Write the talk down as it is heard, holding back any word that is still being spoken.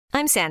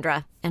I'm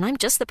Sandra, and I'm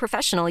just the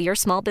professional your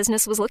small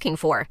business was looking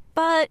for.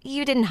 But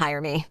you didn't hire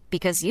me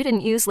because you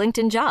didn't use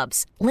LinkedIn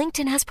Jobs.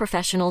 LinkedIn has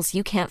professionals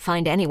you can't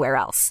find anywhere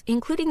else,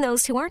 including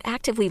those who aren't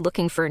actively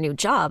looking for a new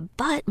job,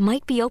 but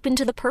might be open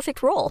to the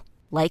perfect role,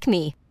 like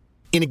me.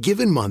 In a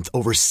given month,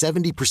 over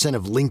 70%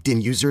 of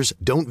LinkedIn users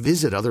don't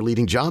visit other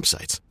leading job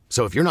sites.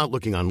 So if you're not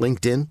looking on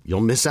LinkedIn,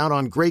 you'll miss out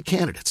on great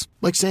candidates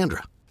like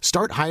Sandra.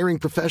 Start hiring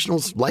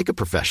professionals like a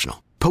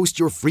professional. Post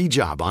your free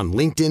job on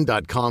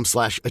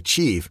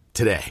linkedin.com/achieve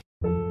today.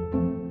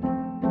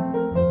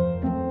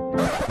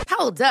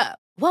 Hold up.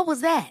 What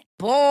was that?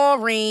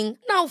 Boring.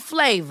 No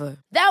flavor.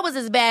 That was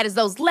as bad as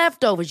those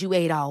leftovers you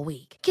ate all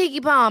week.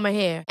 Keke Palmer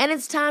here. And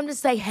it's time to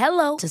say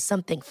hello to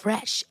something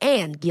fresh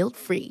and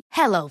guilt-free.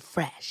 Hello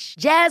Fresh.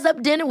 Jazz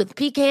up dinner with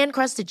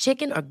pecan-crusted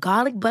chicken or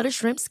garlic butter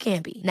shrimp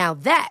scampi. Now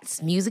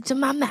that's music to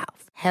my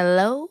mouth.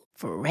 Hello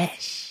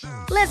Fresh.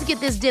 Let's get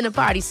this dinner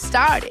party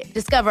started.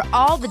 Discover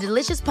all the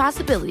delicious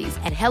possibilities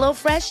at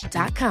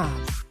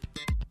HelloFresh.com.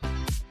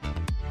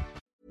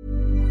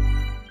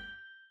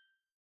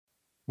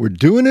 We're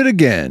doing it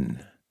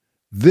again.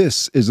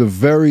 This is a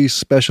very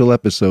special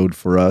episode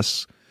for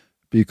us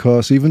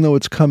because even though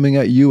it's coming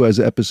at you as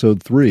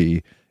episode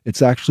 3,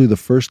 it's actually the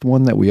first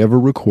one that we ever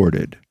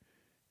recorded.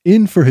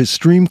 In for his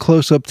stream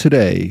close-up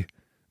today,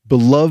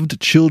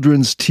 beloved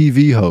children's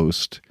TV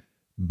host,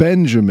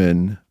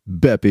 Benjamin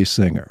Beppe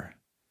Singer.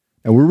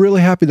 And we're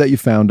really happy that you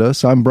found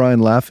us. I'm Brian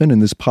Laffin,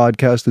 and this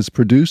podcast is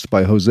produced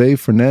by Jose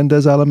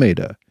Fernandez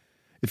Alameda.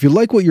 If you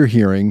like what you're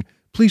hearing,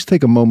 please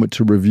take a moment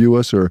to review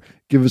us or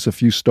give us a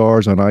few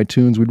stars on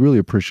iTunes. We'd really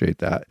appreciate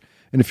that.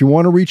 And if you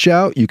want to reach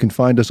out, you can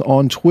find us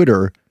on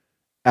Twitter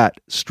at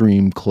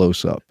Stream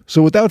Closeup.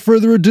 So without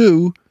further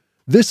ado,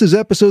 this is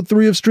episode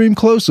 3 of Stream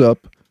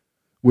Closeup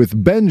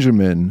with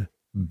Benjamin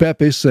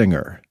Beppe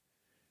Singer.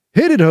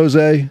 Hit it,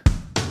 Jose.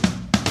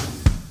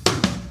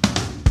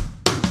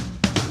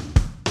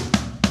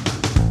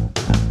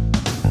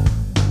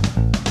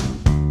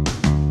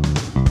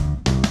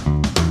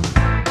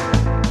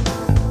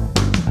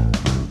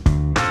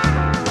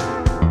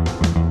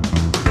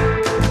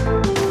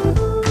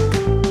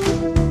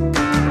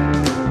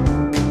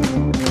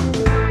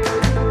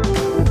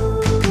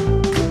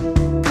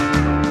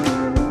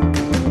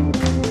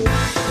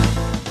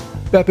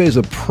 Beppe is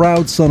a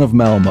proud son of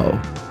Malmo,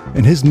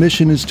 and his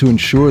mission is to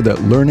ensure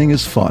that learning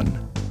is fun,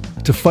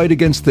 to fight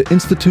against the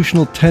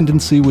institutional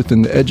tendency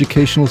within the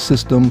educational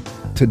system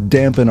to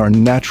dampen our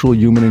natural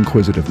human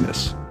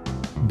inquisitiveness.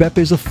 Beppe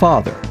is a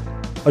father,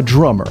 a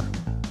drummer,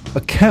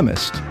 a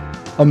chemist,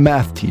 a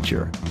math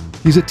teacher.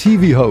 He's a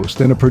TV host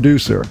and a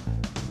producer.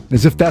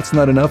 As if that's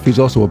not enough, he's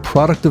also a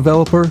product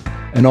developer,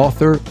 an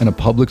author, and a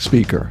public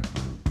speaker.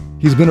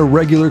 He's been a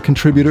regular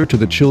contributor to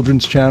the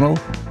Children's Channel,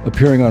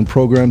 appearing on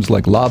programs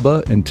like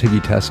Labba and Tiggy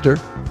Tester.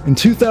 In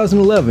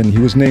 2011, he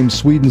was named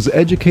Sweden's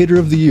Educator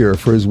of the Year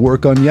for his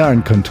work on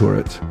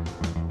Hjärnkontoret,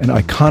 an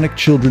iconic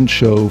children's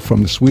show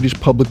from the Swedish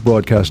public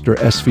broadcaster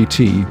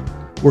SVT,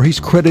 where he's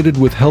credited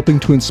with helping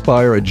to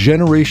inspire a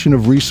generation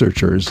of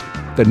researchers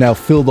that now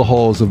fill the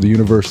halls of the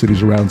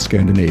universities around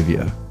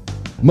Scandinavia.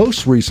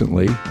 Most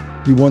recently,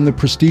 he won the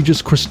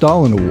prestigious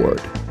Kristallen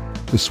Award,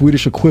 the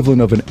Swedish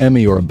equivalent of an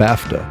Emmy or a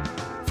BAFTA,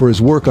 for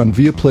his work on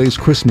Viaplay's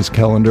Christmas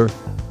calendar,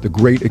 The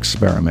Great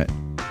Experiment.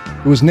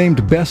 It was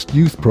named Best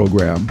Youth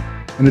Program,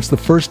 and it's the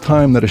first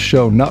time that a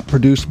show not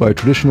produced by a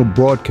traditional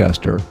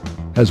broadcaster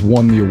has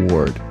won the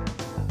award.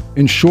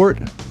 In short,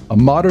 a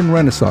modern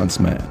Renaissance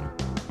man.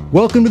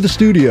 Welcome to the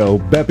studio,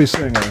 Beppe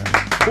Singer.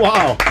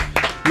 Wow.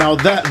 Now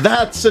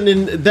that's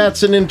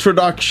an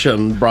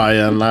introduction,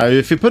 Brian. Now,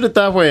 if you put it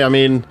that way, I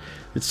mean,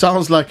 it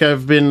sounds like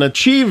I've been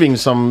achieving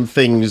some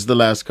things the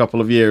last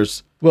couple of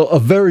years. Well,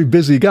 a very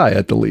busy guy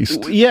at the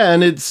least. Yeah,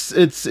 and it's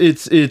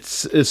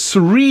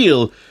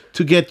surreal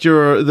to get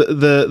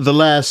the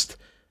last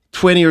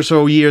 20 or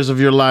so years of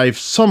your life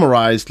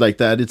summarized like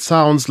that. It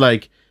sounds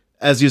like,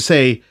 as you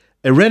say,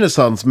 a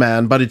Renaissance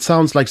man, but it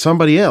sounds like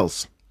somebody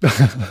else.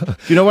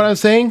 You know what I'm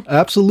saying?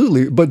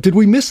 Absolutely. But did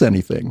we miss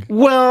anything?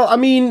 Well, I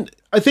mean,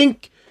 I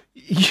think,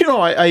 you know,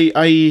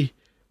 I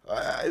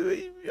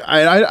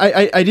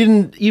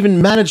didn't even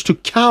manage to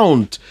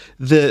count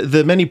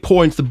the many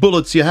points, the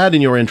bullets you had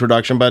in your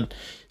introduction, but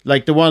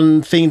like the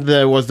one thing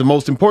that was the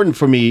most important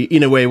for me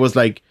in a way was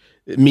like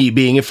me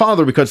being a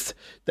father, because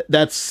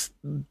that's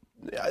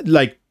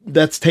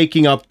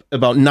taking up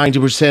about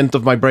 90%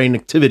 of my brain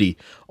activity.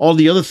 All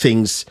the other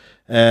things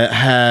they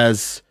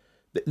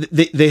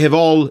have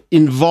all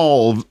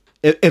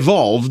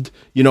evolved,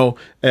 you know,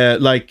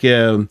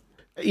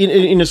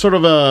 in a sort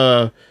of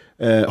a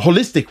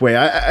holistic way.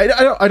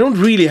 I don't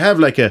really have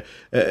like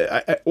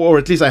or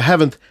at least I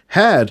haven't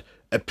had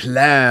a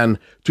plan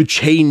to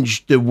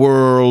change the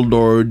world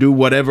or do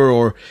whatever.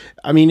 Or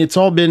I mean, it's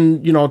all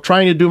been, you know,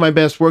 trying to do my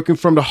best, working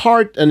from the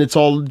heart, and it's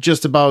all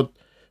just about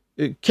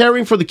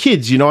caring for the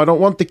kids. You know, I don't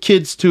want the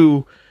kids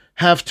to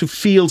have to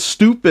feel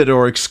stupid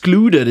or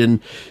excluded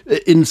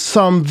in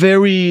some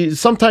very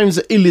sometimes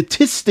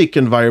elitistic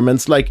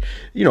environments, like,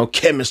 you know,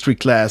 chemistry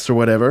class or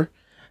whatever.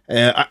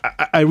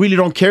 I really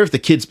don't care if the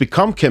kids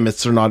become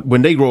chemists or not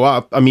when they grow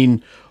up. I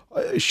mean,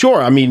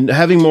 sure. I mean,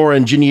 having more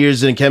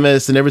engineers and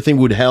chemists and everything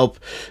would help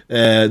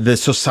the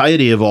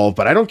society evolve.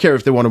 But I don't care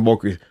if they want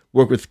to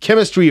work with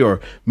chemistry or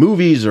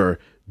movies or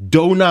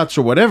donuts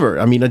or whatever.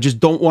 I mean, I just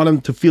don't want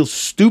them to feel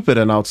stupid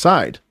and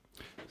outside.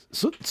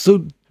 So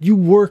you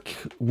work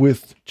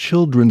with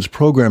children's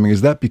programming.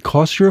 Is that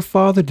because you're a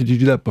father? Did you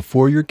do that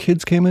before your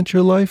kids came into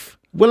your life?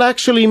 Well,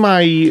 actually,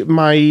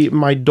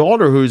 my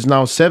daughter, who is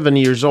now 7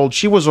 years old,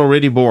 she was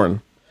already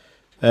born.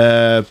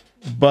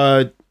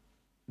 But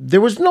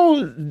there was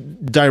no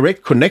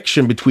direct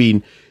connection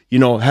between,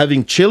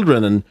 having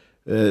children and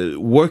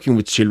working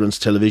with children's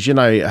television.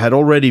 I had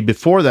already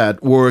before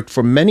that worked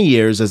for many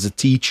years as a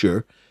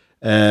teacher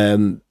at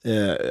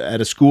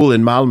a school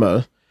in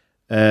Malmö.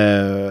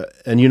 And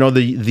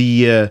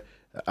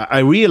I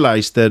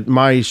realized that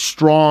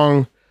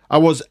I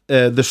was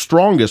the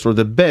strongest or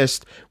the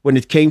best when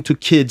it came to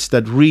kids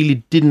that really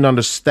didn't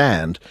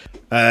understand.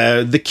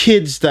 The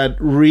kids that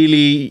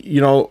really,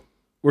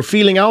 were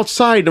feeling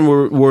outside and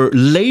were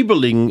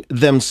labeling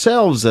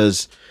themselves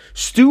as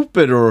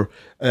stupid or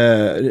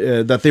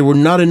that they were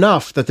not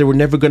enough, that they were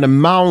never going to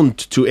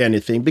amount to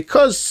anything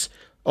because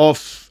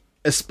of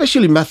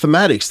especially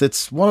mathematics.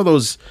 That's one of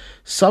those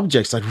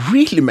subjects that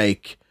really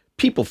make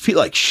people feel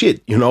like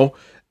shit,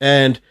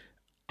 And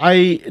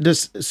I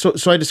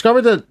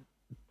discovered that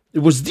it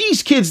was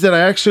these kids that I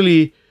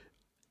actually,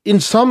 in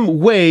some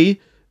way,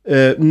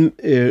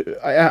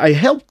 I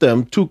helped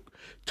them to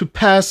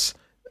pass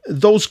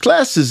those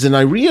classes, and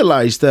I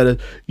realized that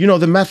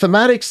the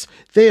mathematics,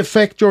 they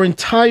affect your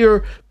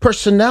entire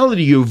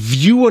personality, your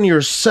view on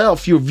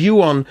yourself, your view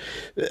on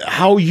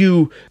how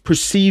you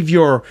perceive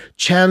your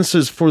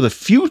chances for the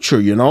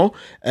future.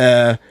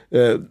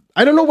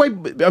 I don't know why.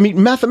 I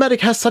mean,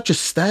 mathematics has such a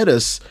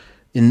status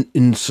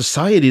in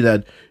society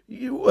that,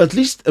 at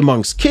least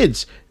amongst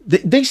kids,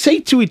 they say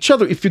to each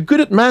other, if you're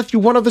good at math,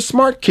 you're one of the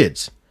smart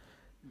kids.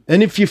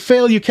 And if you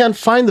fail, you can't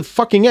find the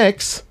fucking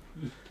X,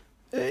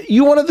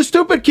 you're one of the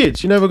stupid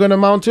kids. You're never going to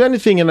amount to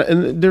anything.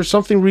 And there's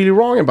something really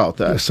wrong about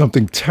that. There's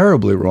something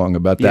terribly wrong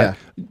about that.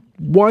 Yeah.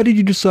 Why did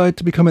you decide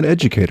to become an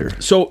educator?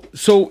 So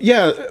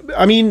yeah,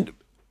 I mean,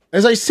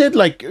 as I said,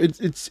 like,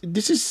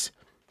 this is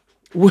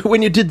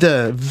when you did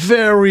the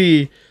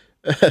very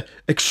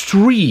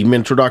extreme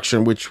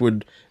introduction, which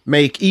would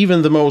make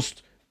even the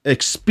most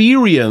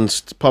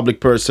experienced public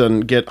person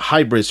get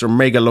hybris or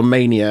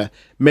megalomania.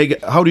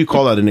 How do you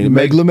call that in English?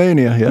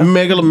 Megalomania, yeah.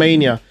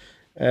 Megalomania.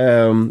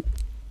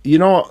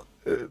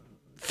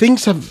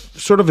 Things have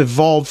sort of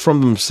evolved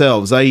from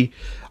themselves. I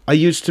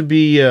used to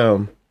be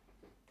a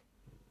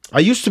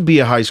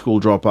high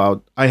school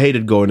dropout. I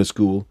hated going to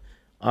school.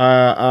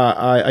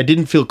 I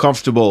didn't feel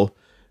comfortable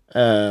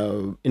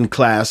in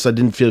class. I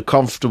didn't feel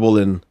comfortable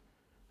in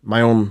my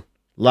own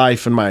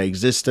life and my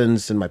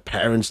existence, and my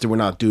parents, they were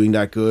not doing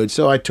that good.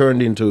 So I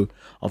turned into,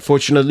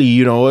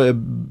 unfortunately, a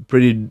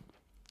pretty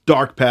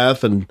dark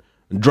path and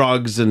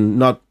drugs and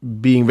not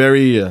being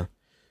very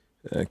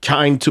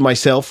kind to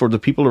myself or the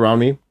people around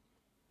me.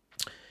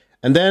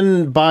 And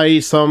then by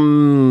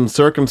some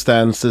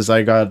circumstances,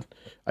 I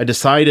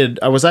decided,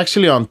 I was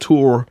actually on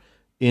tour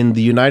in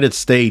the United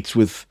States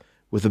with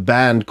a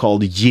band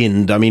called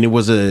Yind. I mean, it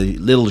was a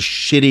little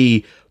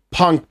shitty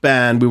punk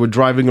band. We were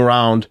driving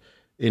around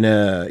in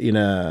a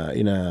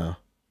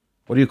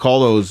what do you call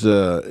those?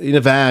 In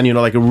a van,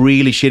 like a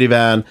really shitty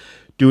van,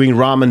 doing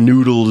ramen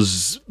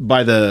noodles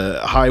by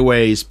the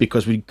highways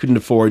because we couldn't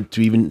afford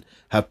to even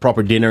have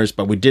proper dinners.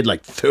 But we did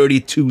like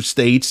 32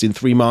 states in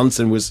 3 months,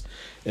 and it was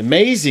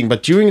amazing.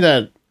 But during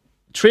that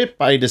trip,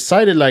 I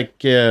decided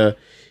that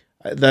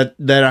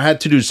I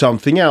had to do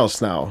something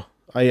else now.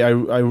 I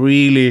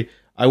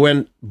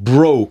went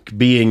broke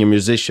being a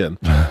musician,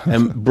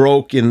 and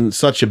broke in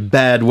such a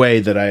bad way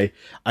that I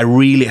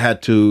really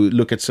had to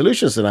look at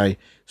solutions. And I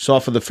saw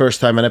for the first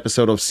time an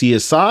episode of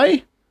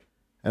CSI,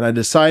 and I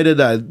decided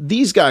that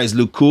these guys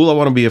look cool. I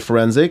want to be a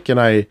forensic, and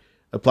I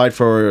applied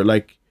for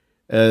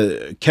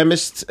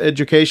chemist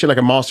education, like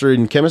a master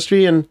in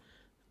chemistry, and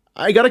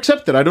I got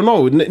accepted. I don't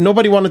know.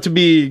 Nobody wanted to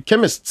be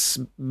chemists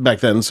back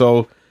then,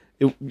 so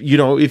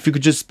if you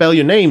could just spell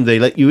your name, they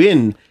let you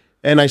in,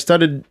 and I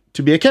started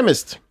to be a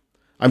chemist.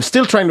 I'm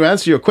still trying to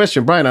answer your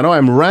question, Brian. I know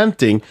I'm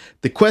ranting.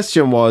 The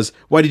question was,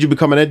 why did you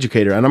become an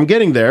educator? And I'm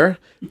getting there.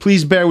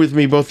 Please bear with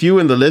me, both you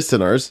and the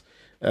listeners.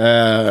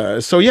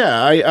 So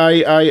yeah,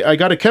 I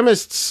got a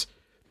chemist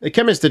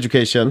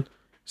education.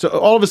 So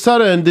all of a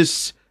sudden,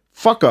 this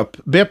fuck up,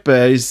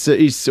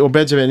 Beppe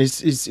Benjamin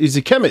is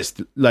a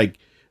chemist. Like,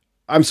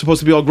 I'm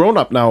supposed to be all grown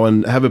up now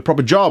and have a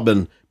proper job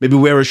and maybe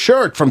wear a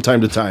shirt from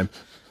time to time.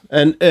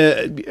 And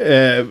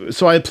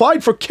so I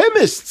applied for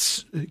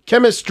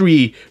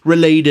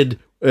chemistry-related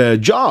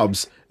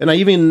jobs, and I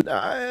even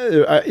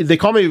they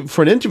called me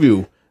for an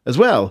interview as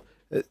well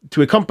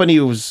to a company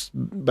who was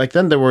back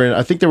then. They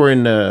were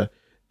in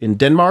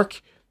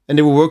Denmark, and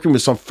they were working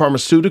with some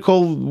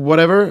pharmaceutical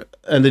whatever,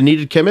 and they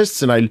needed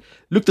chemists. And I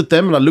looked at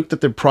them and I looked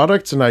at their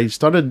products, and I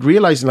started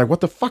realizing, like,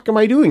 what the fuck am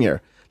I doing here?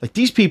 Like,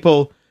 these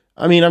people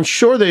I mean, I'm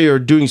sure they are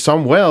doing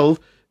some well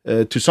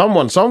to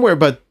someone somewhere,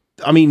 but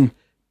I mean,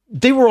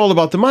 they were all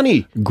about the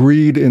money.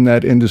 Greed in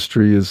that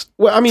industry is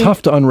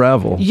tough to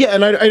unravel. Yeah,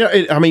 and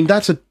I mean,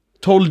 that's a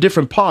totally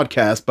different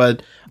podcast,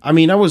 but I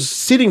mean, I was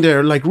sitting there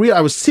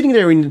I was sitting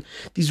there in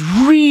these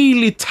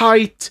really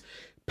tight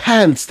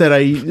pants that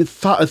I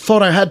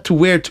thought I had to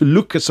wear to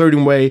look a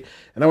certain way,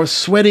 and I was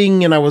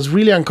sweating and I was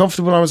really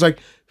uncomfortable. And I was like,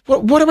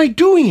 what am I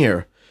doing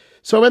here?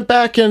 So I went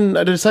back and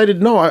I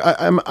decided, no,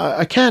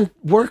 I can't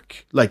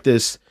work like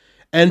this.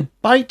 And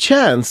by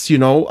chance, you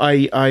know,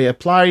 I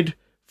applied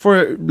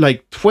for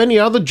like 20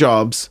 other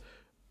jobs,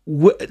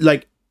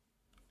 like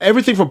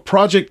everything from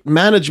project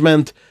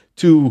management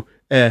to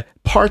a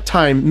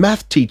part-time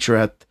math teacher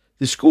at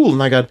the school.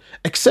 And I got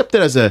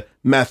accepted as a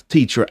math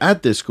teacher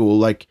at this school.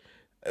 Like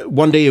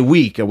 1 day a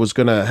week, I was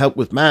going to help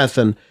with math.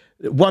 And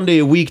 1 day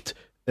a week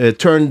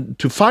turned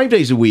to 5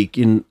 days a week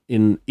in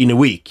a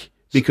week.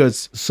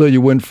 Because so you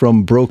went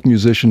from broke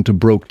musician to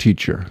broke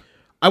teacher.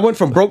 I went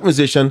from broke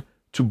musician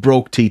to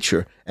broke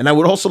teacher. And I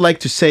would also like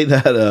to say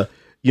that,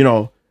 you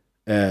know,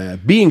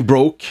 being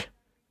broke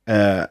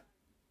I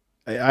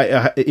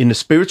in a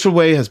spiritual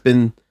way has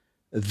been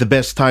the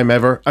best time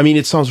ever. I mean,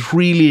 it sounds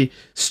really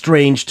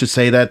strange to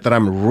say that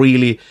I'm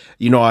really,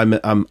 you know,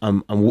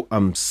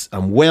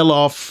 I'm well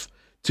off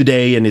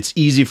today, and it's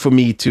easy for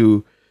me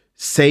to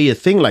say a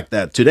thing like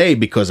that today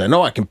because I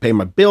know I can pay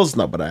my bills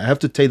now. But I have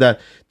to tell you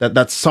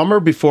that summer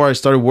before I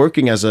started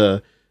working as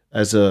a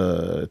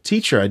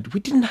teacher, we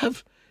didn't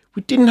have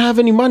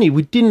any money.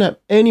 We didn't have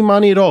any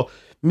money at all.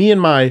 Me and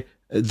my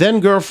then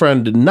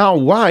girlfriend, now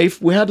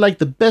wife, we had like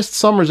the best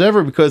summers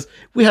ever because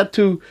we had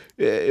to,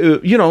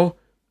 you know,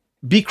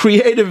 be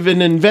creative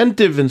and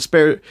inventive and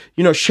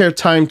share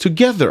time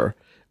together.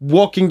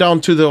 Walking down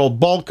to the old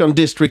Balkan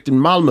district in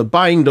Malmö,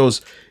 buying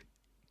those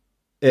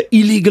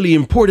illegally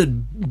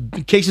imported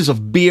cases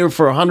of beer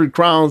for 100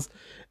 crowns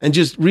and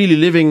just really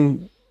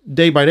living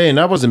day by day. And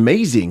that was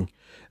amazing.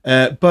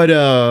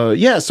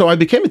 Yeah, so I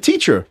became a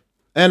teacher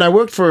and I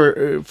worked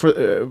for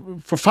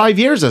 5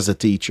 years as a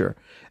teacher.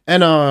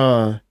 And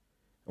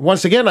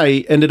once again,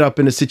 I ended up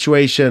in a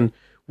situation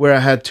where I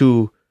had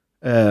to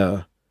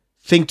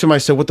think to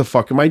myself, what the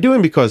fuck am I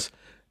doing? Because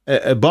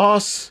a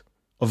boss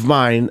of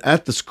mine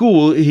at the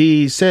school,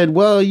 he said,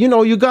 well, you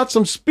know, you got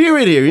some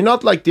spirit here. You're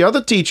not like the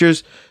other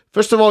teachers.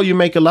 First of all, you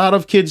make a lot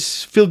of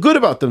kids feel good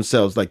about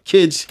themselves, like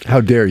kids.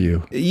 How dare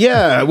you?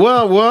 Yeah,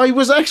 well,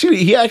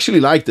 he actually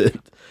liked it.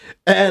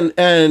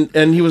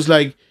 And he was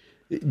like,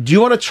 do you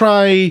want to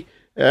try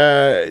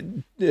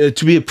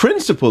to be a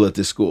principal at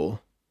this school?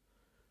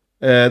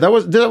 That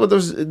was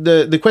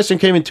the question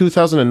came in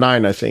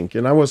 2009, I think.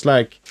 And I was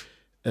like,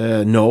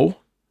 no.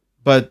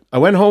 But I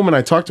went home and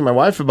I talked to my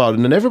wife about it.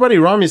 And everybody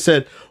around me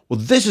said, well,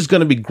 this is going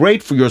to be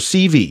great for your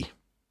CV.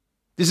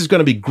 This is going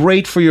to be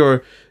great for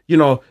your, you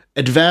know,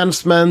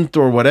 advancement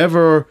or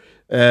whatever.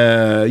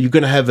 You're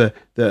going to have the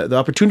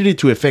opportunity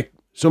to affect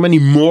so many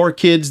more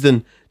kids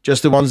than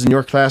just the ones in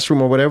your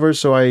classroom or whatever.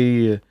 So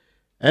I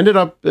ended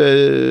up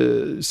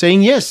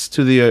saying yes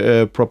to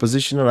the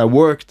proposition. And I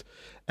worked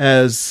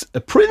as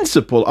a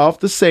principal of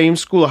the same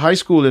school, a high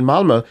school in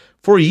Malmö,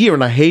 for a year.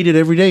 And I hated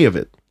every day of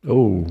it.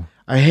 Oh.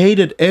 I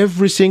hated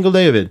every single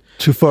day of it.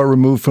 Too far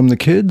removed from the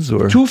kids,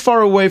 or too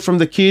far away from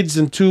the kids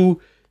and too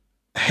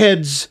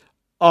heads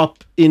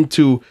up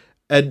into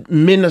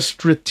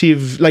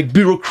administrative, like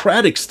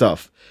bureaucratic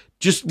stuff.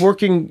 Just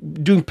working,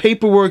 doing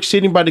paperwork,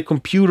 sitting by the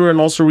computer, and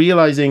also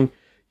realizing,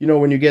 you know,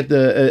 when you get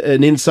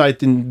an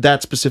insight in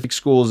that specific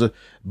school's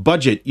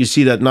budget, you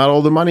see that not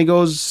all the money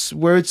goes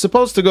where it's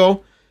supposed to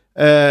go.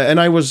 And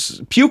I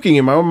was puking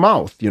in my own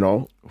mouth, you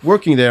know,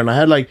 working there, and I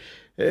had like.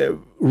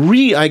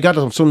 I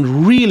got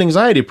some real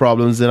anxiety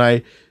problems, and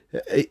a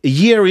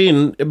year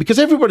in, because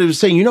everybody was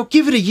saying, you know,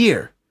 give it a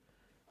year.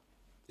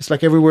 It's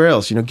like everywhere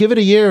else, you know, give it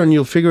a year and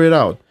you'll figure it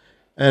out.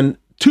 And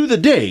to the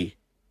day,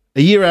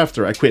 a year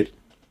after, I quit.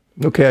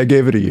 Okay, I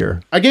gave it a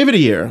year.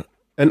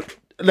 And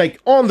like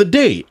on the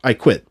day, I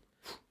quit.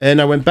 And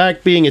I went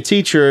back being a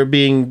teacher,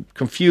 being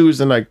confused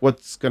and like,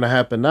 what's going to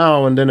happen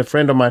now? And then a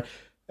friend of mine,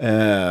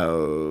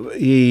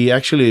 he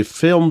actually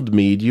filmed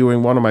me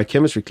during one of my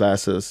chemistry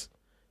classes.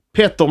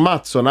 Peter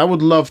Mattsson. I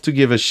would love to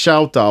give a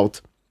shout out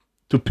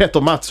to Peter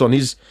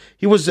Mattsson.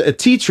 He was a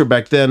teacher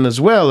back then as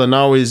well, and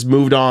now he's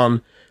moved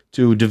on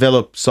to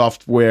develop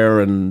software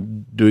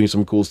and doing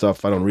some cool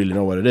stuff. I don't really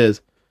know what it is.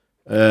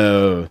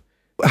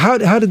 How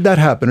did that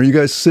happen? Are you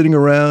guys sitting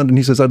around and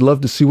he says, I'd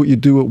love to see what you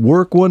do at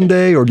work one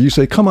day? Or do you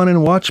say, come on in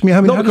and watch me?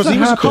 I mean, no, because he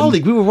was a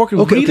colleague. We were working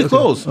really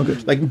close. Okay.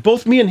 Like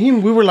both me and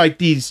him, we were like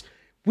these.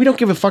 We don't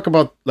give a fuck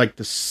about like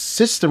the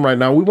system right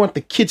now. We want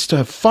the kids to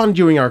have fun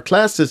during our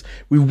classes.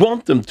 We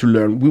want them to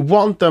learn. We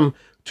want them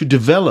to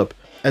develop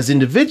as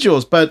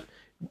individuals, but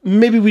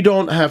maybe we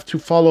don't have to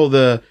follow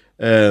the,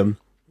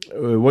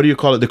 what do you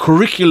call it? The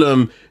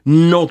curriculum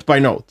note by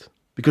note.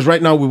 Because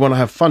right now we want to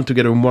have fun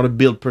together. We want to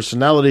build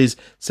personalities,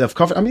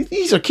 self-confidence. I mean,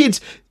 these are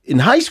kids in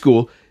high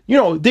school. You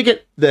know, they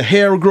get the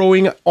hair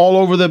growing all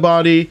over their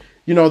body.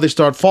 You know, they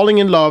start falling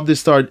in love. They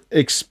start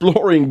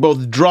exploring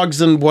both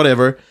drugs and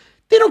whatever.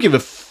 They don't give a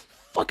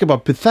fuck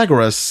about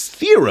Pythagoras'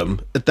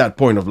 theorem at that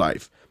point of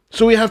life.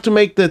 So we have to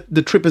make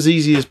the trip as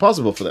easy as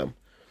possible for them.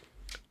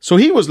 So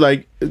he was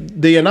like,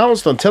 they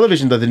announced on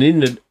television that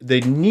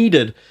they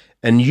needed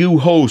a new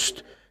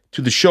host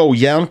to the show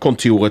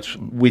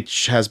Hjärnkontoret,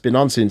 which has been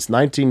on since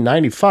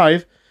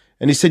 1995.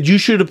 And he said, you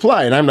should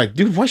apply. And I'm like,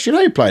 dude, why should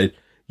I apply?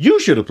 You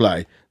should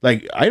apply.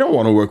 Like, I don't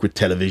want to work with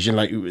television.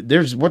 Like,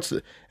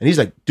 and he's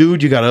like,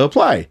 dude, you got to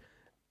apply.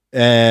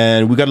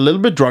 And we got a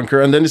little bit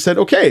drunker. And then he said,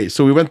 okay.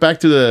 So we went back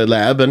to the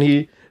lab and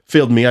he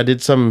filmed me. I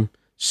did some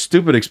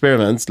stupid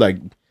experiments. Like,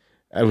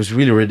 it was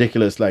really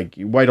ridiculous. Like,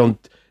 why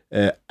don't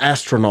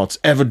astronauts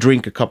ever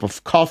drink a cup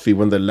of coffee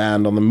when they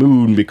land on the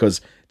moon?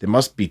 Because they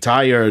must be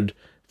tired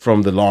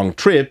from the long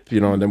trip,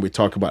 and then we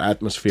talk about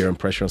atmosphere and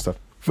pressure and stuff.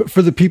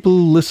 For the people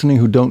listening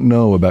who don't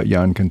know about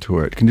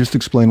Hjärnkontoret, can you just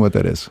explain what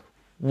that is?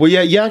 Well,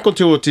 yeah,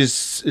 Hjärnkontoret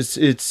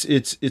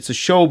it's a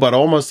show, but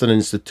almost an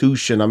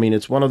institution. I mean,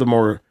 it's one of the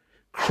more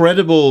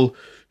credible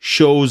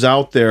shows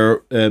out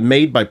there,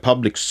 made by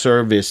public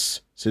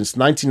service since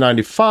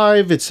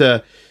 1995.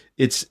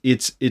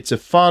 It's a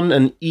fun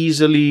and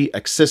easily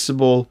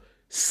accessible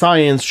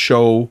science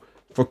show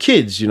for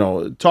kids.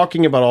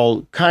 Talking about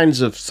all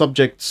kinds of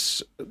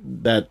subjects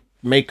that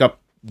make up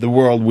the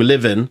world we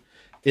live in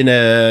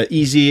a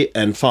easy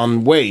and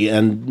fun way,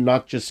 and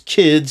not just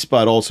kids,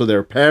 but also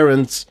their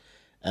parents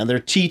and their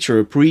teacher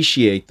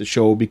appreciate the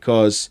show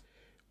because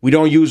we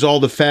don't use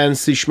all the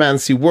fancy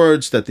schmancy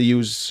words that they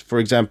use, for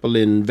example,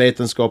 in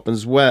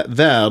Vetenskapens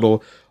Värld or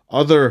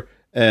other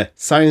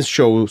science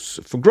shows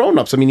for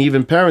grown-ups. I mean,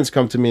 even parents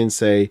come to me and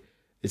say,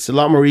 it's a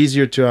lot more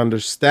easier to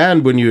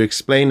understand when you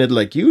explain it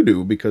like you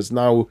do, because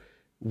now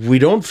we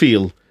don't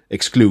feel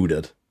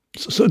excluded.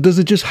 So does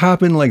it just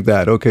happen like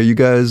that? Okay, you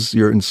guys,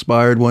 you're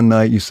inspired one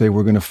night, you say,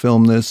 we're going to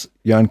film this.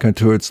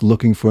 Hjärnkontoret's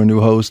looking for a new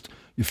host.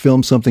 You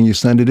film something, you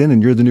send it in,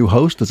 and you're the new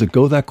host? Does it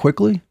go that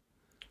quickly?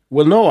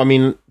 Well, no, I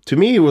mean, to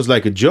me, it was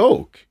like a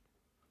joke.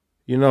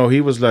 He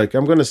was like,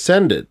 I'm going to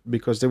send it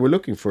because they were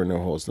looking for a new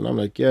host. And I'm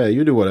like, yeah,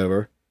 you do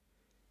whatever.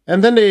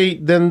 And then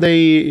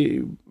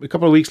they a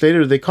couple of weeks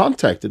later, they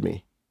contacted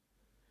me.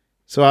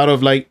 So out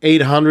of like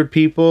 800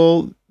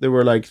 people, there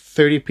were like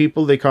 30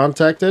 people they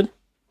contacted.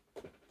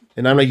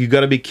 And I'm like, you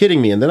got to be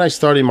kidding me. And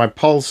then my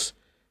pulse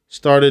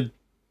started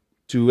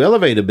to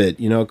elevate a bit,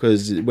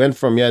 because it went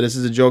from, yeah, this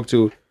is a joke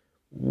to,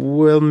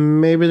 well,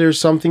 maybe there's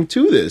something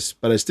to this.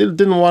 But I still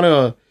didn't want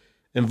to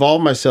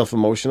involve myself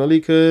emotionally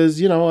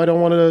because, I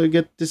don't want to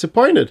get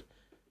disappointed.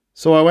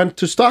 So I went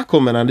to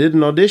Stockholm and I did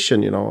an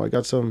audition, I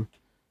got some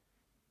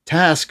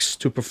tasks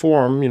to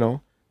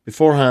perform,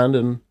 beforehand.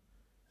 And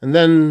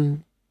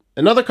then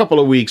another couple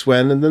of weeks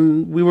went, and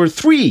then we were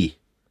 3.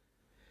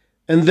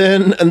 And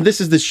this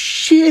is the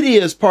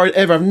shittiest part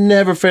ever. I've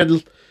never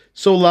felt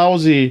so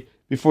lousy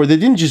before. They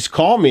didn't just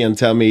call me and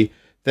tell me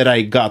that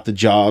I got the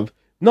job.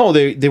 No,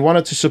 they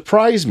wanted to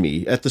surprise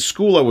me at the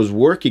school I was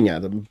working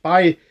at. And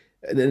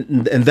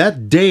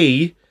that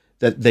day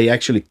that they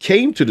actually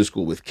came to the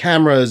school with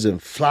cameras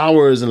and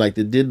flowers and like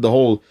they did the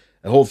whole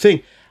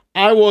thing,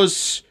 I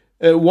was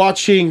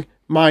watching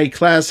my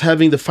class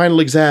having the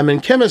final exam in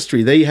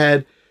chemistry. They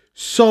had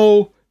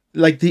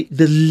like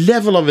the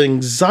level of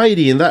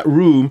anxiety in that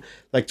room,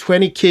 like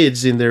 20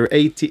 kids in their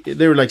 18,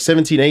 they were like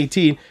 17,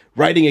 18,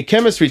 writing a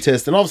chemistry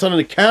test, and all of a sudden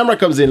the camera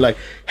comes in like,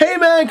 hey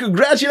man,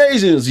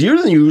 congratulations, you're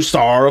the new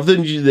star of the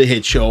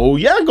hit show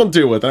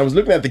Hjärnkontoret. And I was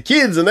looking at the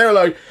kids and they were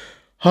like,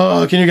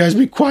 oh, can you guys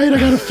be quiet? I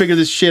gotta figure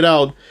this shit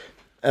out.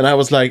 And I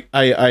was like,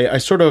 I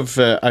sort of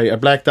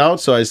blacked out,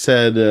 so I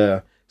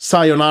said,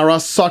 sayonara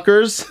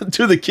suckers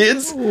to the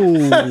kids.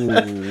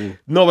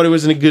 Nobody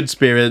was in a good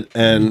spirit,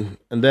 and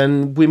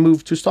then we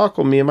moved to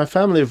Stockholm, me and my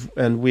family,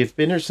 and we've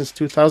been here since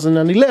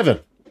 2011.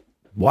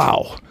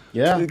 Wow.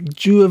 Yeah.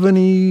 Did you have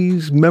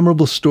any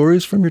memorable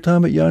stories from your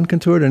time at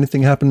Hjärnkontoret?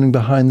 Anything happening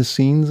behind the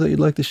scenes that you'd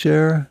like to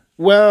share?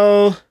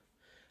 Well,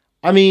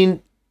 I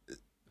mean,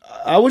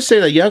 I would say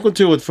that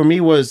Hjärnkontoret for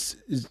me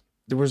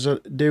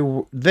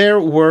there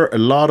were a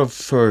lot of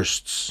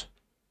firsts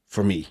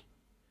for me.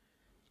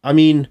 I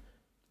mean,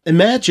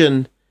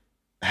 imagine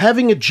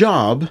having a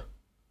job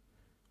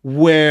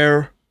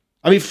where,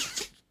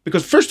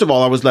 because first of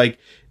all, I was like,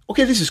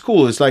 okay, this is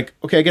cool. It's like,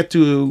 okay, I get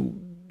to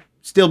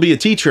still be a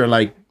teacher and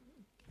like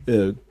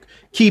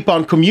keep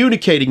on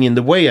communicating in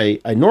the way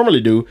I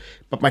normally do.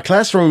 But my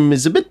classroom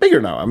is a bit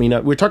bigger now. I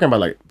mean, we're talking about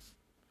like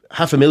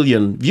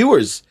 500,000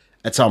 viewers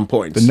at some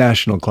point. The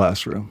national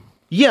classroom.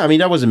 Yeah, I mean,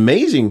 that was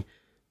amazing.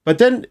 But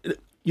then,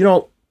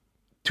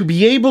 to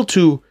be able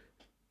to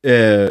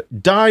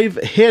dive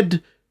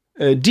head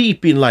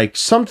deep in like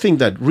something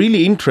that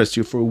really interests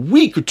you for a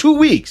week or 2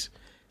 weeks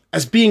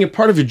as being a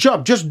part of your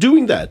job, just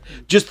doing that,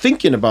 just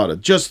thinking about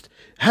it, just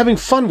having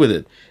fun with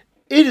it.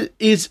 It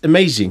is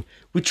amazing.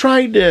 We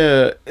tried,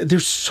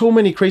 there's so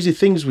many crazy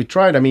things we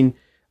tried. I mean,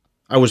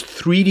 I was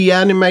 3D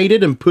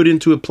animated and put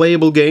into a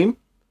playable game.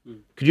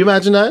 Could you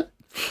imagine that?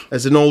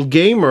 As an old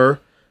gamer,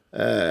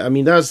 I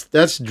mean,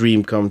 that's a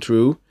dream come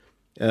true.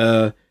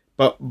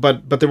 But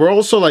there were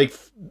also like,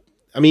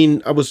 I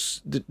mean,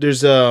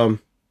 there's a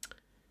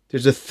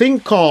thing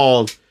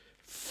called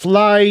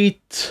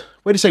flight.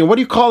 Wait a second. What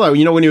do you call that?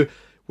 You know, when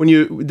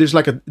you there's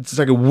like it's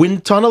like a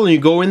wind tunnel and you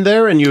go in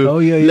there and you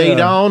lay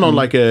down on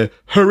like a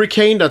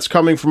hurricane that's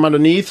coming from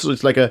underneath. So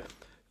it's like a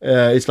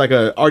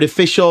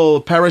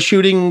artificial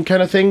parachuting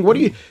kind of thing. What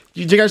do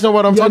you guys know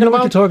what I'm talking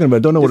about? What you're talking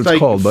about. Don't know what it's like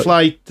called, but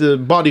flight,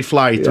 body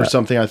flight or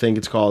something. I think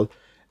it's called.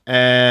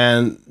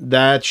 And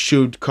that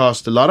should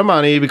cost a lot of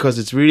money because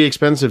it's really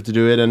expensive to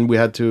do it, and we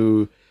had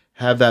to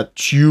have that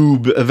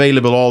tube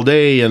available all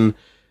day, and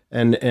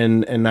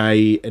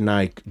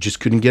I just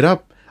couldn't get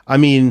up. I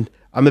mean,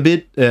 I'm a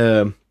bit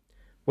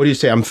what do you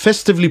say? I'm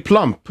festively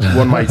plump,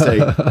 one might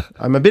say.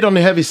 I'm a bit on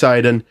the heavy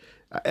side, and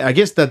I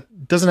guess that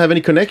doesn't have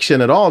any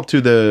connection at all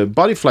to the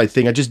body flight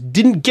thing. I just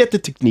didn't get the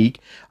technique.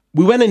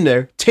 We went in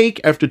there,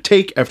 take after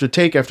take after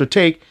take after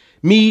take,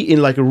 me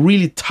in like a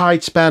really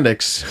tight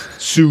spandex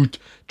suit,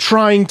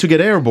 trying to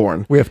get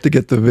airborne. We have to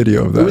get the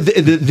video of that.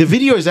 The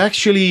video is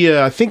actually,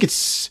 I think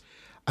it's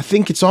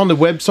on the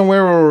web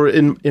somewhere or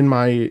in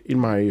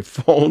my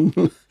phone.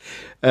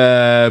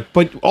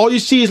 But all you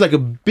see is like a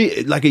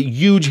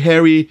huge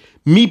hairy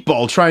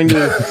meatball trying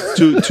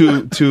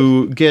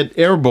to get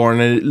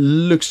airborne, and it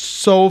looks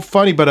so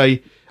funny. But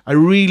I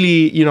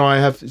really,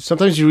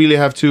 sometimes you really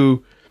have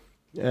to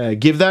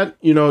give that.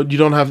 You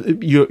don't have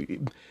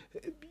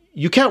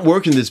you can't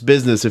work in this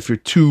business if you're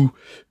too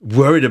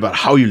worried about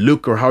how you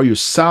look or how you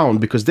sound,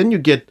 because then you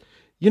get,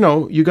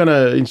 you're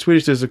gonna, in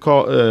Swedish there's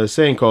a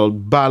saying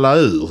called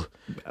balaur.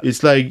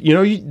 It's like,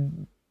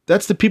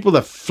 that's the people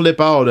that flip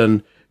out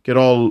and get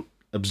all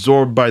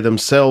absorbed by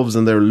themselves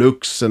and their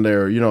looks and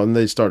their, and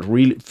they start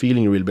really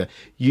feeling really bad.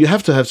 You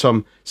have to have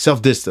some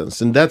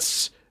self-distance, and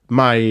that's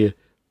my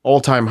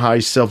all-time high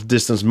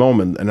self-distance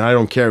moment, and I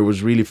don't care. It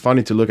was really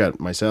funny to look at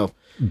myself.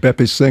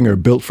 Beppe Singer,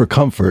 built for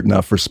comfort,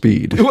 not for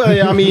speed.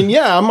 Well, I mean,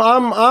 yeah, I'm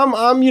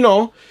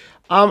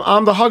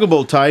the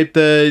huggable type.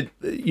 That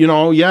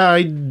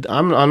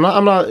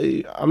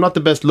I'm not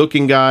the best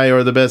looking guy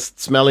or the best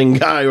smelling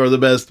guy or the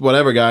best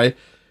whatever guy.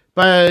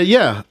 But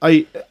yeah,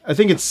 I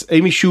think it's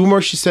Amy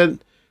Schumer. She said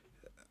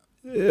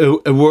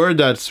a word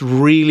that's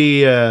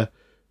really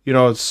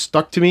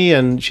stuck to me,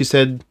 and she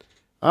said,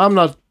 "I'm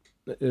not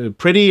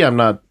pretty. I'm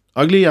not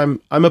ugly.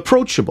 I'm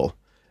approachable."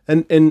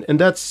 And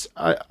that's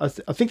I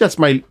think that's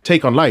my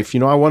take on life.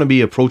 I want to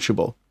be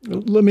approachable.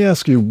 Let me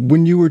ask you,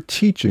 when you were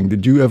teaching,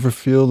 did you ever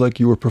feel like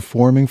you were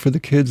performing for the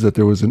kids, that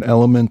there was an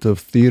element of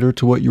theater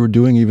to what you were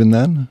doing even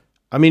then?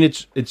 I mean,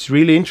 it's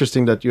really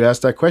interesting that you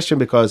asked that question,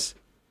 because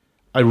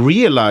I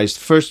realized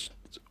first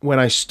when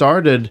I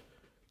started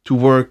to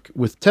work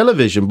with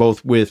television,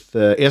 both with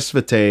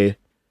SVT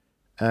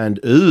and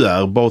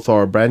UR, both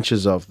are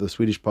branches of the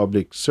Swedish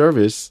Public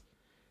Service,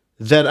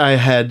 that I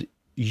had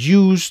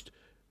used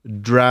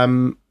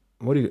dramaturgy.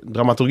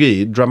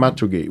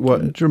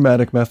 What?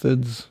 Dramatic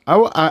methods.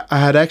 I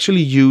had actually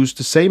used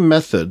the same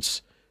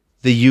methods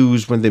they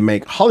use when they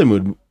make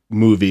Hollywood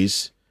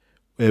movies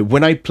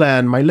when I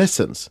plan my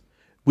lessons,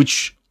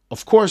 which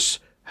of course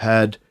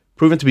had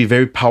proven to be a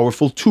very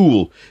powerful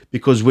tool,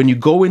 because when you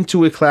go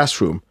into a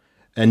classroom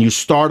and you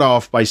start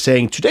off by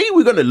saying, today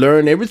we're going to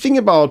learn everything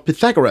about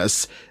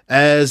Pythagoras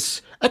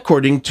as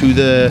according to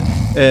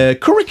the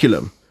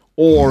curriculum,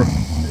 or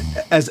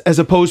as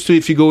opposed to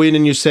if you go in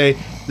and you say,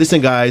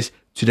 listen guys,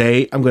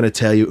 today I'm going to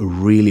tell you a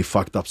really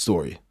fucked up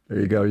story. There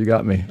you go. You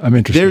got me. I'm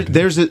interested.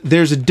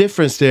 There's a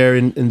difference there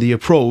in the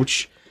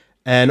approach.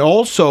 And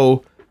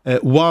also,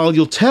 while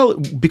you'll tell,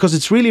 because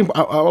it's really,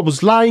 I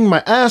was lying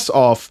my ass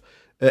off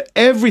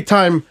every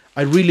time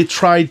I really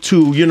tried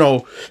to,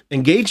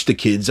 engage the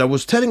kids. I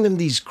was telling them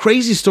these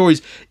crazy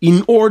stories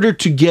in order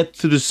to get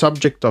to the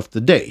subject of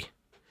the day.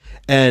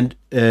 And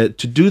to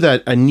do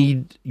that,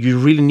 you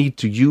really need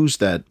to use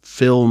that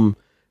film,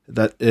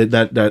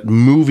 that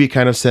movie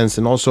kind of sense.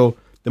 And also,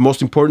 the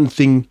most important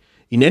thing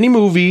in any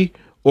movie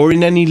or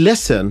in any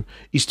lesson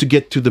is to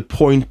get to the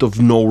point of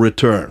no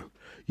return.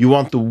 You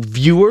want the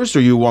viewers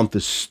or you want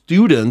the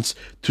students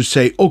to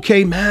say,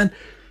 okay, man,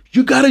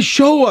 you got to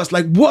show us,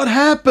 like, what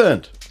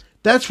happened?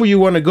 That's where you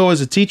want to go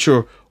as a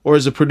teacher or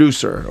as a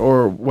producer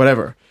or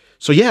whatever.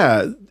 So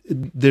yeah,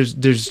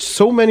 there's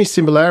so many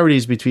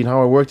similarities between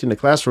how I worked in the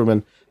classroom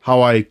and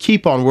how I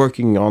keep on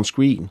working on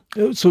screen.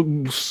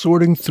 So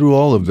sorting through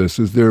all of this,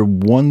 is there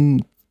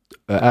one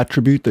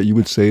attribute that you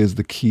would say is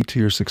the key to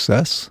your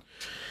success?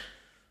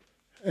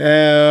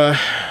 I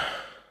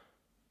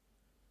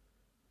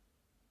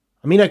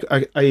mean,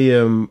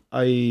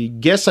 I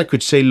guess I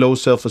could say low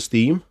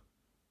self-esteem,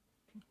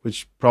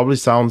 which probably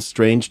sounds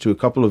strange to a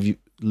couple of you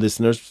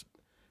listeners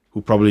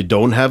who probably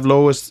don't have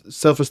low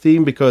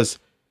self-esteem, because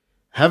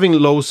having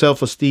low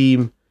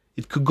self-esteem,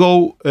 it could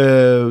go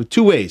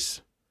two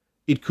ways.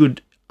 It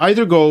could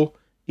either go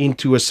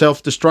into a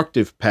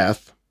self-destructive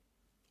path,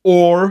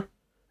 or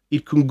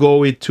it can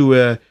go into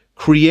a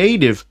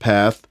creative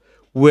path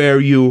where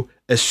you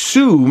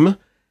assume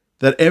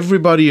that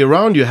everybody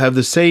around you have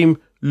the same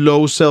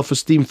low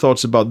self-esteem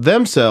thoughts about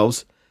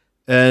themselves,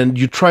 and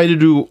you try to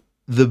do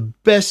the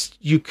best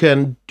you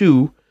can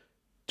do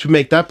to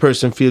make that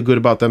person feel good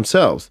about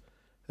themselves.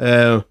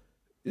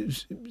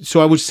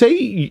 so I would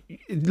say,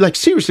 like,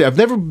 seriously, I've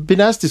never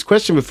been asked this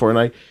question before,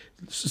 and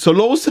so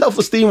low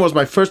self-esteem was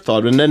my first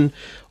thought, and then,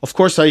 of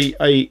course, I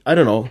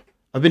don't know.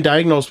 I've been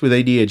diagnosed with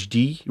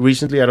ADHD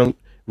recently. I don't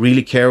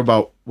really care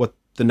about what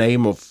the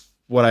name of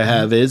what I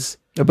have is.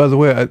 By the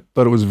way, I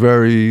thought it was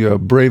very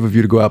brave of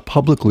you to go out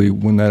publicly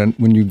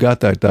when you got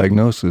that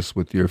diagnosis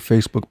with your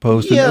Facebook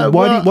post. Yeah,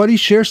 why do you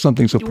share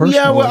something so personal?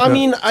 Yeah, well, like I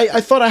mean,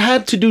 I thought I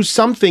had to do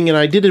something, and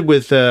I did it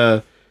with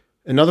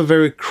another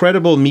very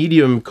credible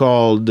medium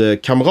called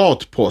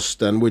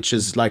Kamratposten, which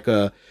is like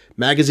a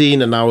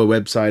magazine and now a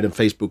website and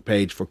Facebook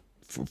page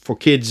for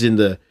kids in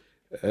the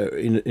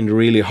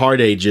really hard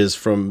ages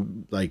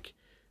from like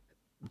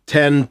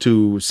 10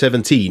 to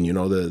 17, you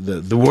know,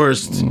 the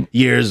worst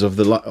years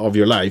of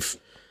your life.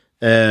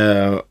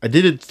 I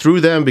did it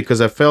through them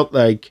because I felt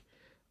like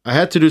I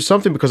had to do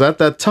something, because at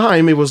that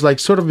time it was like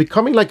sort of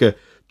becoming like a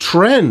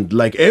trend.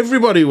 Like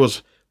everybody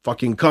was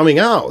fucking coming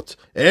out.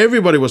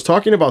 Everybody was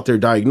talking about their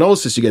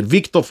diagnosis. You get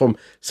Victor from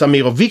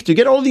Samir of Victor. You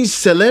get all these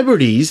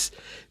celebrities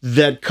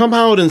that come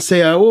out and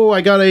say, oh,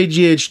 I got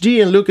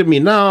ADHD and look at me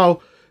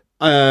now.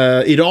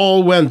 It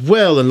all went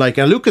well, and like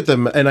I look at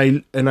them and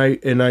I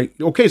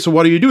okay, so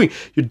what are you doing?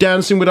 You're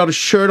dancing without a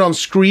shirt on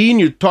screen.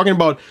 You're talking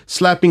about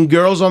slapping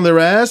girls on their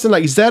ass, and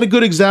like, is that a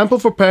good example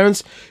for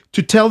parents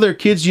to tell their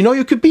kids, you know,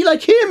 you could be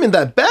like him in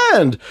that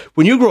band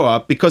when you grow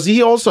up, because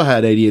he also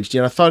had ADHD.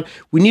 And I thought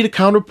we need a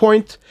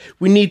counterpoint.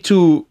 We need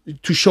to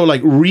show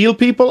like real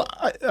people.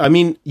 I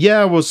mean,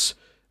 yeah, I was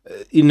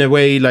in a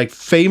way like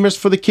famous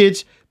for the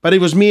kids, but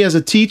it was me as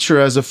a teacher,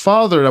 as a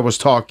father that was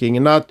talking,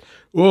 and not,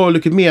 oh,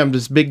 look at me, I'm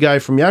this big guy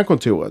from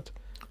Jernkontoret.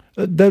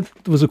 That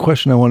was a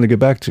question I wanted to get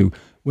back to.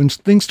 When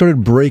things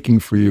started breaking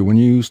for you, when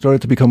you started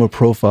to become a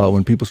profile,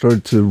 when people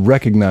started to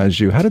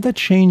recognize you, how did that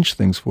change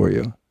things for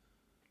you?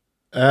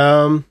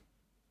 I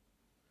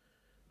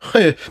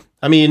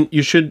mean,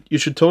 you should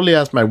totally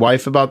ask my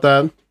wife about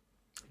that,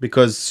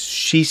 because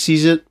she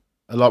sees it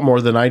a lot more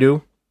than I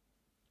do.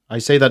 I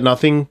say that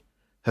nothing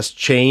has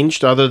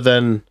changed other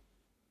than,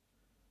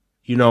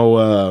 you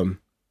know,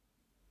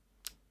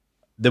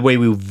 the way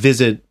we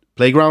visit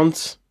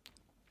playgrounds.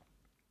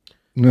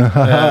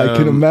 I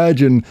can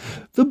imagine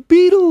the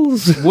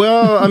Beatles.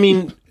 Well, I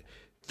mean,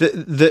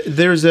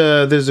 there's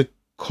a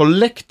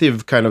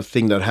collective kind of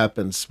thing that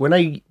happens when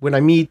I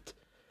meet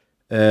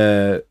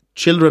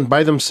children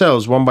by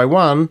themselves, one by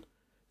one.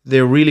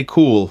 They're really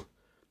cool,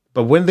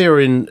 but when they're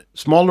in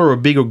smaller or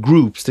bigger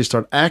groups, they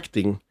start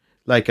acting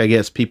like, I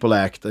guess, people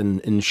act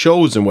in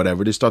shows and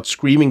whatever. They start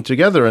screaming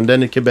together, and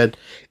then it could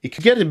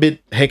get a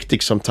bit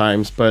hectic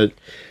sometimes. But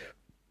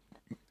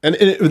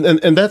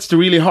and that's the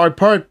really hard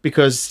part,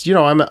 because, you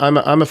know,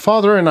 I'm a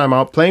father and I'm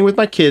out playing with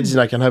my kids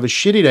and I can have a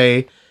shitty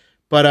day,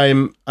 but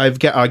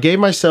I gave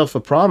myself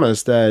a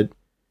promise that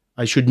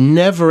I should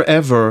never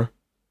ever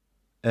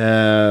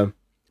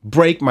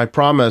break my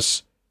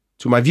promise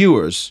to my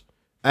viewers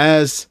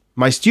as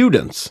my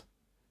students.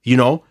 You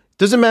know, it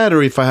doesn't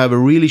matter if I have a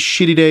really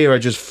shitty day or I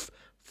just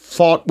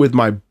fought with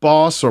my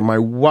boss or my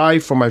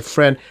wife or my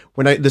friend.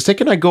 The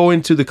second I go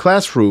into the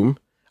classroom,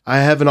 I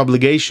have an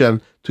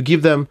obligation to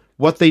give them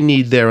what they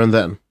need there and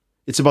then.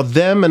 It's about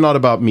them and not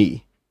about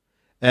me.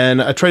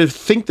 And I try to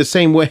think the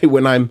same way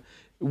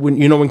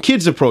when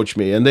kids approach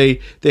me and they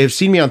have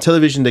seen me on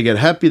television, they get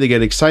happy, they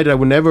get excited. I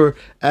would never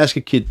ask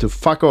a kid to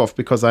fuck off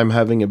because I'm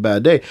having a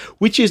bad day,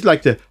 which is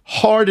like the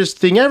hardest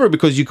thing ever,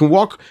 because you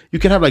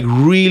can have like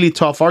really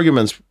tough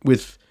arguments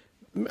with,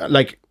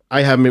 like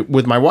I have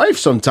with my wife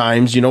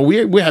sometimes. You know,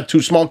 we had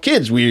two small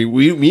kids.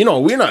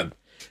 We're not.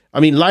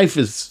 I mean, life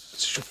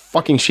is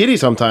fucking shitty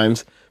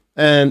sometimes.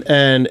 And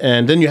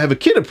then you have a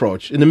kid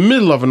approach in the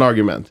middle of an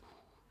argument,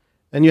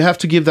 and you have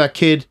to give that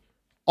kid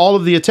all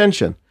of the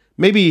attention.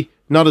 Maybe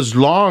not as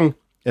long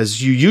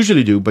as you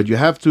usually do, but you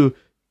have to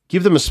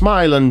give them a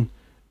smile and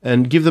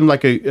give them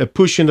like a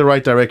push in the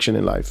right direction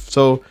in life.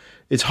 So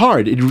it's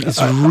hard. It's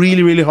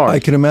really, really hard. I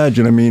can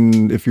imagine. I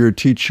mean, if you're a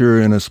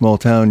teacher in a small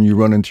town, you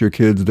run into your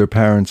kids, their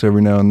parents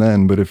every now and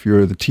then. But if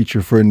you're the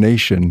teacher for a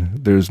nation,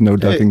 there's no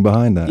ducking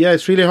behind that. Yeah,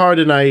 it's really hard.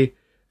 And I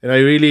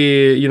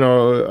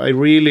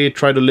really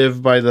try to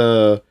live by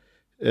the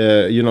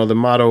the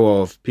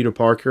motto of Peter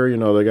Parker,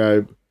 the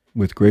guy.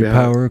 With great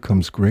power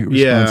comes great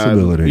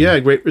responsibility. Yeah,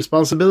 great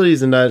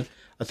responsibilities. And that,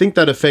 I think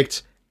that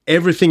affects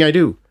everything I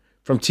do,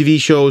 from TV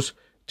shows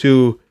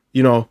to,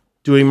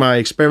 doing my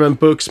experiment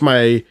books,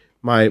 I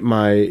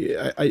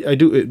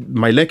do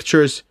my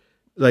lectures.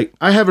 Like,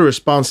 I have a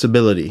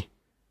responsibility,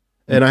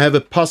 and I have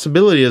a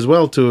possibility as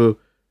well to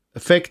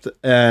affect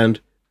and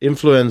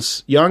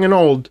influence young and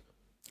old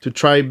to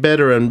try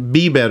better and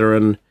be better.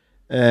 And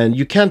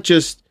you can't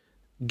just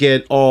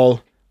get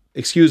all,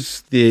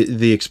 excuse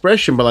the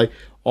expression, but like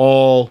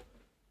all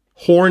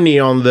horny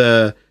on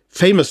the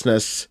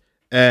famousness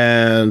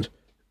and,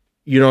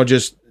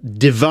 just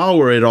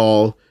devour it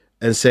all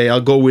and say,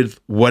 I'll go with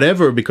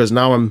whatever because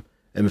now I'm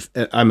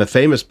a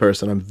famous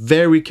person. I'm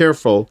very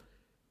careful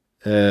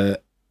about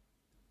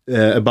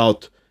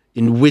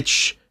in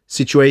which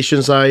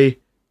situations I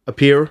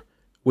appear,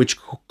 which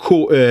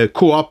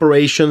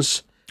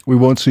cooperations We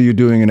won't see you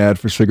doing an ad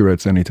for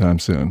cigarettes anytime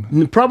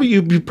soon. Probably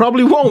you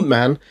probably won't,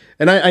 man.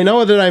 And I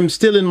know that I'm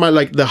still in my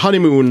like the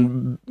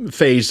honeymoon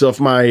phase of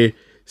my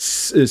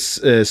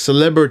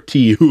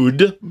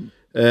celebrityhood,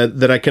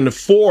 that I can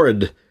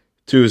afford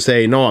to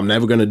say no. I'm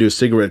never going to do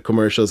cigarette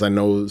commercials. I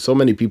know so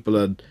many people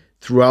that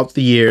throughout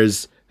the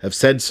years have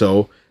said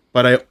so,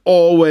 but I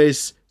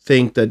always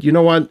think that, you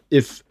know what,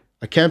 if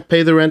I can't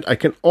pay the rent, I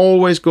can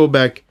always go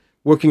back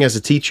working as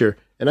a teacher,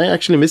 and I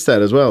actually miss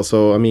that as well.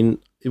 So I mean,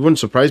 it wouldn't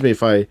surprise me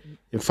if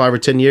in 5 or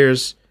 10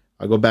 years,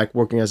 I go back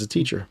working as a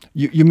teacher.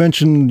 You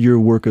mentioned your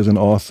work as an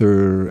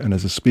author and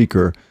as a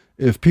speaker.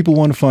 If people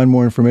want to find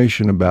more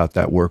information about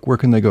that work, where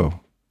can they go?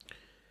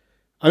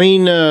 I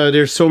mean,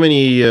 there's so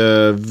many,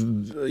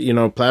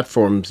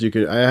 platforms.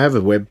 I have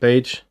a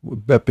webpage.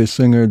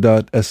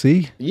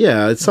 beppesinger.se?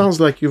 Yeah, it sounds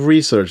like you've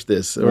researched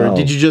this. Or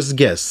did you just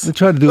guess? I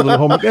tried to do a little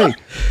homework. Hey,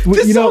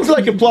 this sounds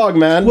like a plug,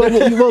 man.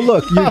 Well,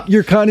 look,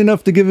 you're kind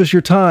enough to give us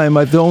your time.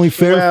 It's only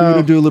fair for you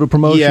to do a little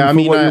promotion for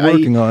what you're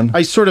working on.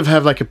 I sort of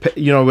have like a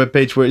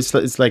webpage where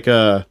it's like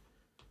a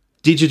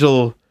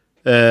digital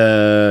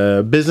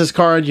business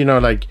card.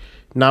 Like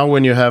now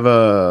when you have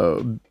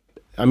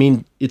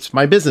it's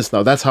my business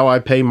now. That's how I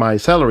pay my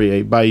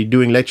salary, by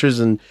doing lectures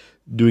and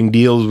doing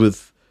deals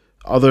with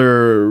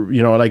other,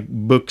 like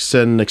books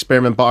and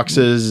experiment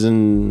boxes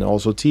and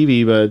also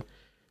TV. But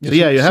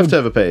you have to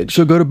have a page.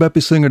 So go to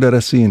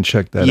beppesinger.se and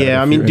check that out.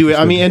 Yeah, do it.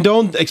 And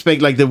don't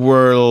expect like the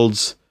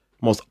world's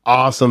most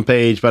awesome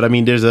page. But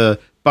there's a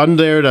button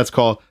there that's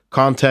called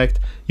Contact.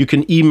 You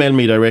can email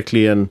me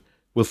directly and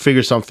we'll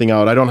figure something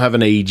out. I don't have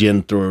an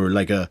agent or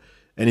like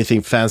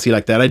anything fancy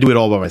like that. I do it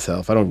all by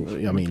myself.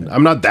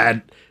 I'm not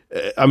that.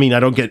 I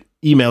don't get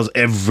emails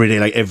every day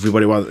like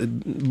everybody wants,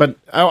 but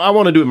I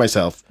want to do it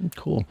myself.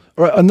 Cool.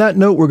 All right. On that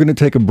note, we're going to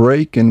take a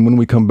break, and when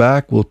we come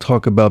back, we'll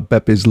talk about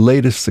Beppe's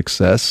latest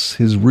success,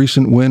 his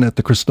recent win at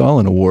the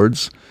Kristallen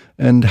Awards,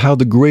 and how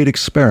the great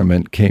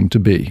experiment came to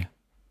be.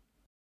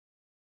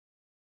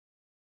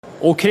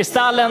 Och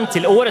Kristallen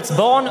till årets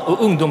barn- och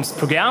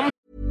ungdomsprogram.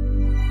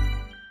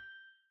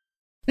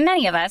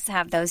 Many of us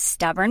have those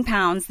stubborn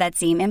pounds that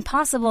seem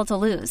impossible to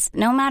lose,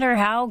 no matter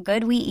how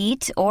good we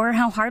eat or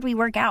how hard we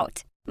work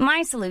out.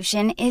 My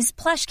solution is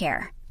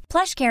PlushCare.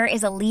 PlushCare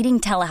is a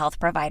leading telehealth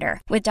provider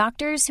with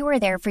doctors who are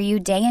there for you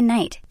day and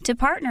night to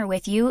partner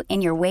with you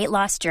in your weight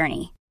loss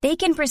journey. They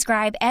can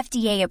prescribe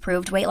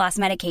FDA-approved weight loss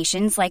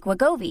medications like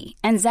Wegovy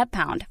and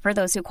Zepbound for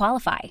those who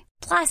qualify.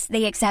 Plus,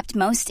 they accept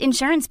most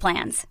insurance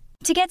plans.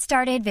 To get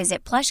started,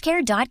 visit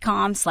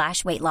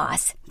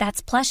plushcare.com/weightloss.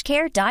 That's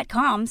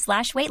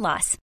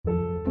plushcare.com/weightloss.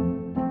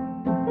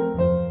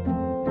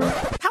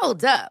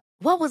 Hold up.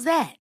 What was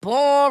that?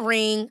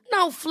 Boring.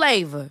 No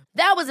flavor.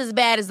 That was as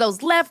bad as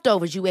those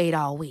leftovers you ate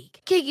all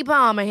week. Keke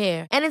Palmer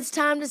here, and it's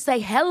time to say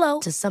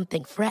hello to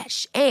something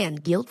fresh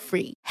and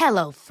guilt-free.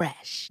 Hello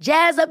Fresh.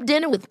 Jazz up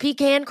dinner with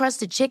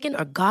pecan-crusted chicken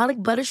or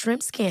garlic butter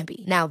shrimp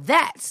scampi. Now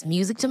that's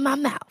music to my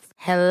mouth.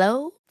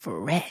 Hello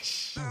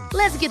Fresh.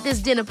 Let's get this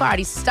dinner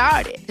party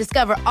started.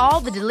 Discover all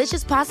the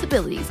delicious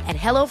possibilities at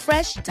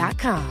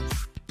HelloFresh.com.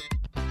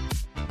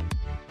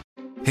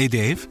 Hey,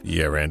 Dave.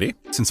 Yeah, Randy.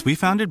 Since we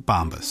founded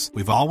Bombas,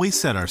 we've always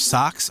said our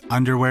socks,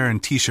 underwear,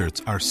 and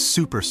T-shirts are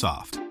super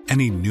soft.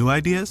 Any new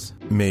ideas?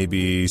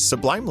 Maybe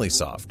sublimely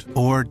soft.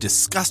 Or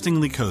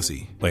disgustingly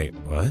cozy. Wait,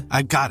 what?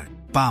 I got it.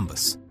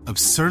 Bombas.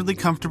 Absurdly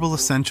comfortable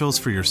essentials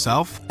for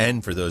yourself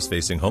and for those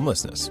facing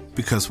homelessness.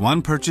 Because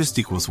one purchased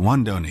equals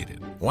one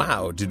donated.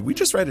 Wow, did we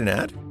just write an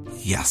ad?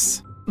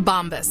 Yes.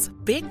 Bombas.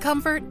 Big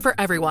comfort for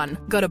everyone.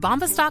 Go to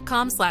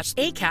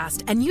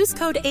bombas.com/ACAST and use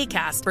code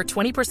ACAST for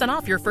 20%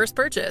 off your first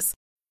purchase.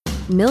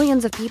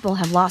 Millions of people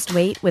have lost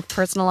weight with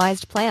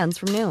personalized plans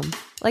from Noom.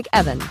 Like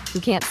Evan, who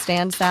can't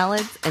stand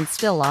salads and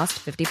still lost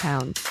 50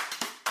 pounds.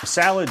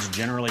 Salads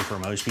generally for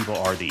most people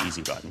are the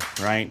easy button,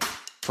 right?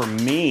 For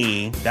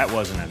me, that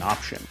wasn't an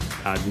option.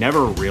 I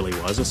never really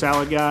was a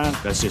salad guy.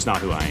 That's just not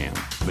who I am.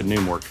 But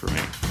Noom worked for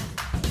me.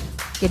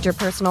 Get your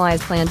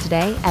personalized plan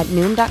today at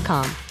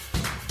Noom.com.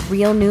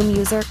 Real Noom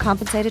user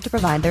compensated to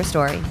provide their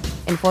story.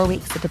 In 4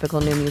 weeks, the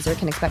typical Noom user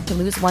can expect to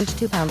lose 1 to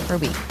 2 pounds per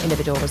week.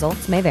 Individual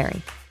results may vary.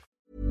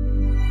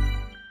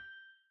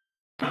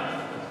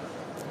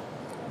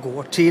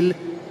 Går till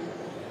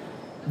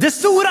det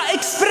stora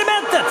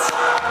experimentet!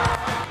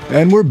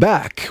 And we're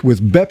back with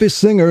Beppe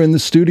Singer in the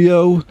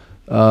studio.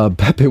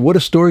 Beppe, what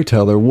a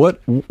storyteller. What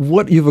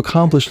you've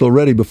accomplished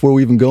already before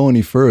we even go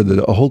any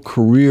further. A whole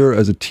career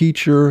as a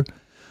teacher,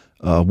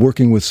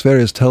 working with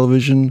Sveriges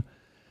Television.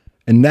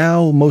 And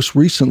now, most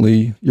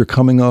recently, you're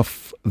coming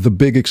off the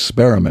big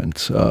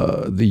experiment,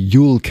 the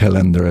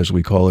Julkalender, as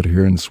we call it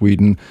here in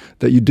Sweden,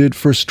 that you did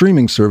for a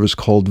streaming service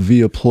called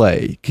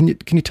Viaplay. Can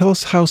you tell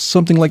us how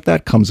something like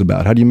that comes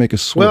about? How do you make a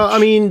switch? Well, I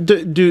mean,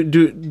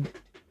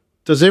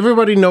 does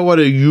everybody know what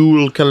a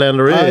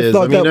Julkalender is?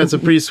 I mean, that's a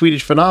pretty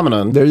Swedish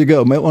phenomenon. There you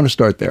go. Might want to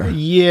start there.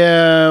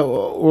 Yeah,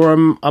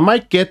 or I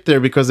might get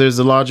there because there's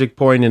a logic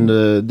point in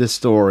this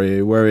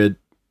story where it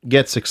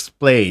gets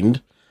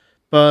explained.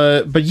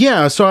 But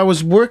yeah, so I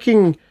was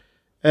working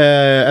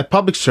at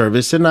public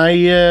service, and I,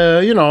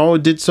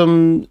 did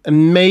some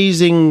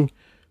amazing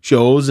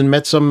shows and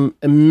met some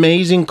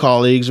amazing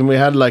colleagues, and we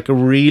had like a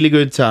really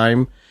good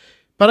time.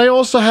 But I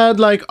also had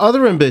like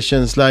other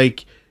ambitions,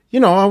 like,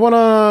 I want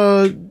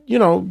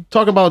to,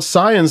 talk about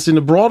science in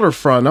a broader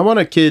front. I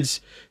want kids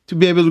to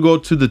be able to go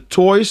to the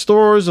toy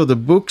stores or the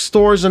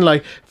bookstores and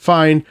like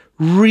find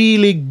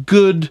really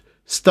good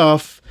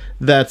stuff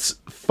that's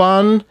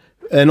fun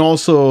and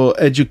also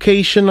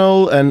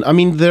educational. And I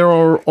mean, there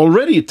are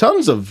already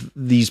tons of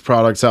these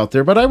products out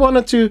there, but I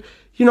wanted to,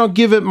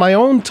 give it my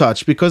own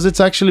touch, because it's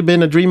actually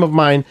been a dream of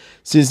mine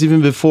since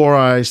even before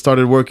I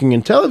started working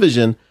in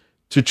television,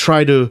 to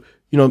try to,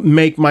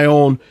 make my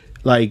own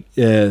like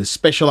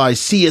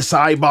specialized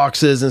CSI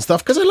boxes and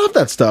stuff, because I love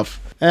that stuff.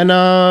 And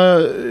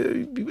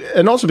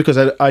also because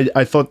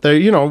I thought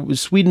that,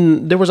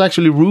 Sweden, there was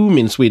actually room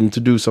in Sweden to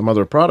do some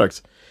other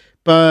products.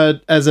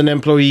 But as an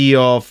employee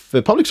of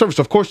public service,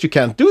 of course, you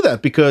can't do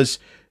that, because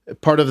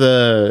part of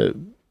the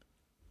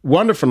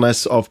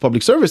wonderfulness of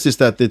public service is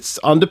that it's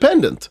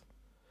independent.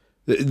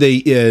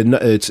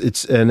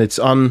 It's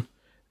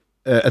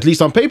at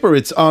least on paper,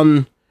 it's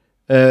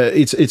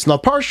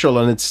not partial,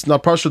 and it's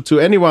not partial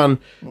to anyone,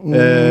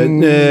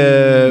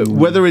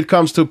 whether it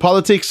comes to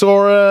politics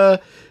or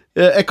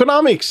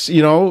economics,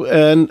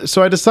 And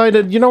so I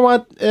decided,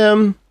 what,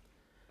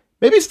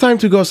 maybe it's time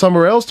to go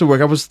somewhere else to work.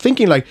 I was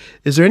thinking, like,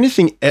 is there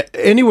anything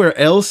anywhere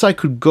else I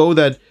could go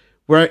that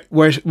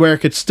where I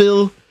could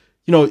still,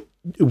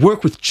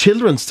 work with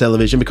children's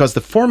television, because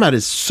the format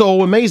is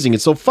so amazing,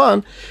 it's so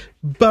fun,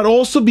 but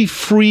also be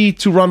free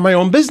to run my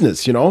own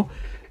business, to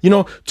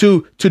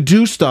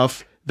do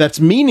stuff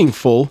that's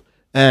meaningful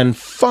and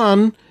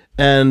fun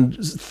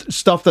and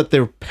stuff that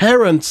their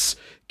parents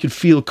could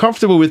feel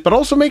comfortable with, but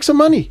also make some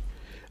money.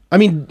 I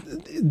mean,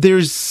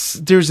 there's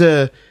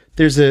a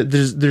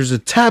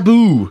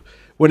taboo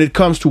when it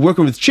comes to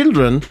working with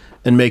children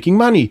and making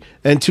money.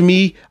 And to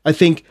me, I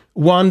think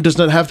one does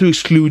not have to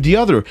exclude the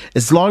other.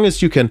 As long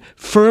as you can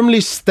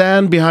firmly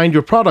stand behind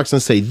your products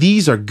and say,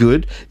 these are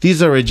good,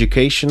 these are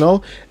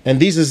educational, and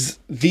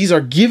these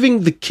are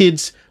giving the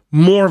kids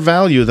more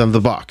value than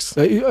the box.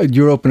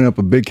 You're opening up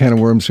a big can of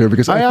worms here,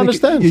 because I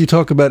understand. You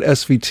talk about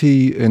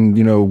SVT and,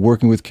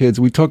 working with kids.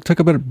 We talk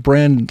about a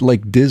brand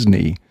like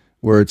Disney,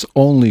 where it's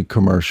only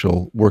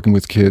commercial, working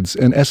with kids.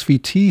 And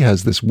SVT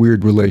has this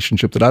weird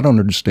relationship that I don't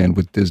understand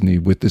with Disney,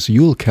 with this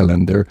Yule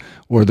calendar,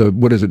 or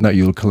not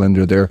Yule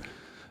calendar, that's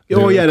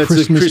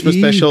Christmas the Christmas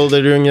special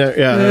they're doing.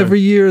 Every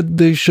year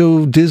they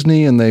show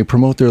Disney and they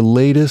promote their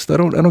latest. I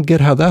don't get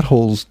how that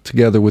holds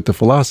together with the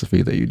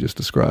philosophy that you just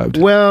described.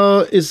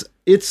 Well,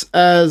 it's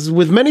as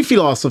with many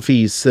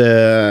philosophies,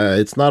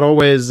 it's not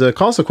always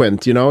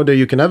consequent.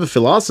 You can have a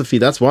philosophy,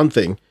 that's one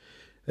thing.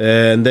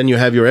 And then you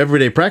have your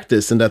everyday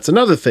practice, and that's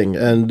another thing.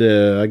 And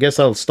I guess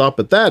I'll stop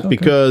at that,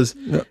 because,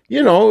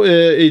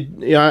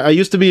 I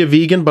used to be a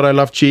vegan, but I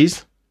love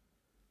cheese.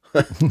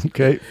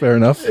 Okay, fair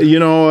enough. It's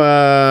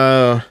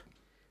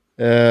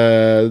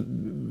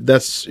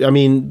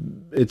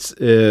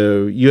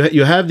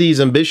you have these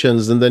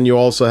ambitions, and then you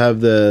also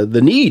have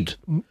the need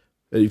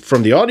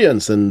from the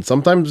audience, and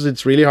sometimes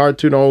it's really hard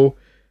to know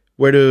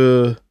where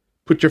to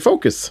put your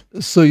focus.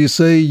 So you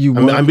say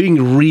I'm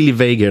being really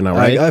vague here now,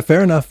 right?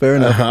 Fair enough.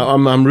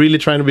 I'm really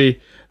trying to be.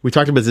 We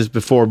talked about this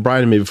before,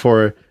 Brian and me,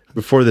 before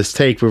this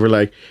take. We were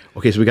like,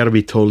 okay, so we got to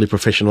be totally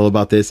professional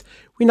about this.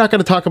 We're not going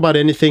to talk about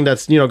anything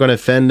that's going to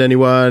offend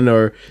anyone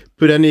or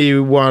put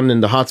anyone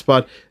in the hot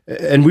spot.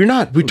 And we're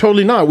not. We're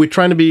totally not. We're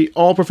trying to be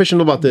all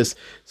professional about this.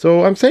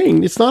 So I'm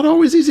saying it's not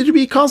always easy to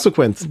be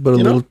consequent,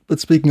 but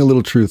speaking a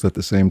little truth at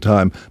the same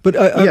time. But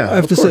I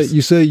have to say,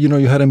 you say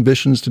you had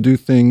ambitions to do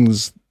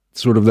things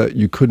sort of that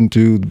you couldn't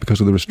do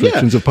because of the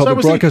restrictions of public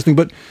broadcasting,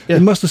 but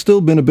it must have still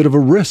been a bit of a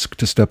risk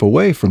to step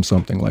away from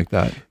something like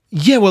that.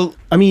 Yeah, well,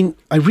 I mean,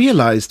 I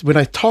realized when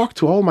I talked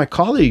to all my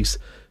colleagues,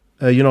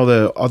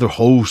 the other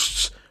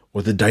hosts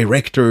or the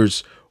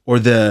directors or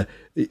the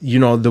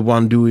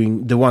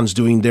ones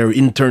doing their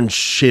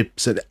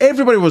internships, and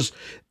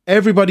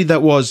everybody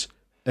that was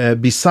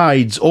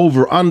besides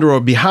over, under,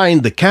 or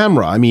behind the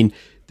camera. I mean,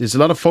 there's a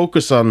lot of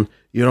focus on,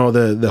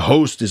 the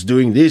host is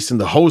doing this and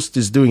the host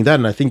is doing that.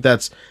 And I think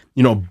that's,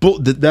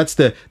 that's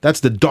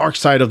the dark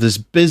side of this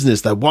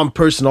business, that one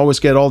person always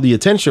get all the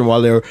attention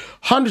while there are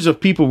hundreds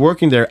of people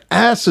working their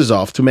asses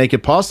off to make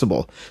it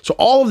possible. So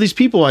all of these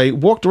people, I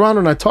walked around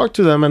and I talked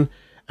to them, and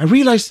I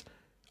realized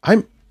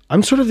I'm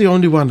sort of the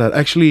only one that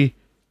actually,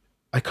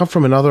 I come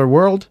from another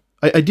world.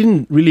 I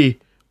didn't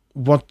really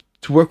want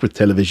to work with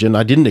television.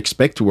 I didn't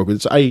expect to work with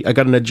it. So I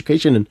got an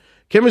education in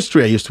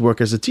chemistry. I used to work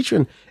as a teacher,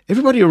 and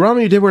everybody around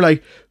me, they were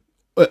like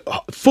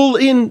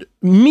full-in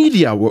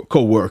media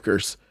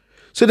co-workers.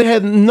 So they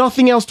had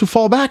nothing else to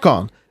fall back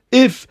on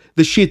if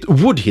the shit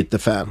would hit the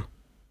fan.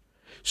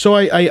 So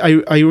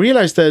I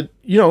realized that,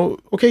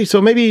 okay, so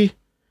maybe,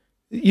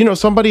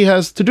 somebody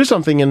has to do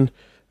something, and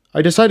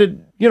I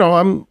decided,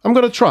 I'm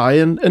going to try,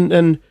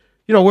 and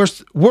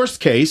worst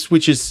case,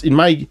 which is in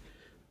my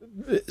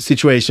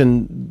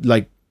situation,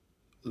 like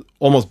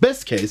almost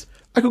best case,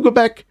 I could go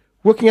back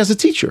working as a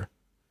teacher.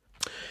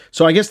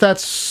 So I guess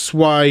that's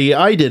why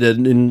I did it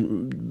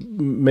in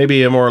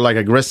maybe a more like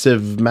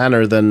aggressive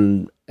manner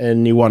than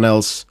anyone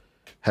else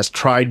has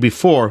tried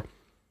before.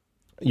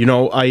 You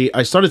know,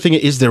 I started thinking,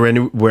 is there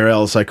anywhere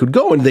else I could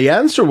go? And the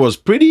answer was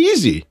pretty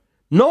easy.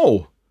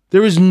 No,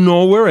 there is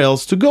nowhere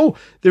else to go.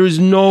 There is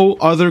no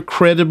other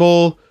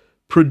credible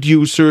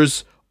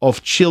producers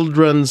of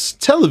children's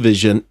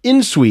television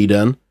in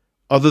Sweden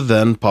other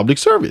than public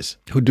service.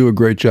 Who do a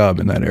great job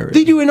in that area.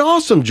 They do an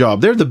awesome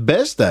job. They're the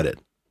best at it.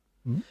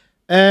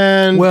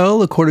 And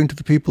well, according to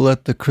the people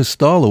at the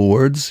Crystal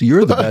Awards,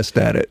 you're the best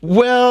at it.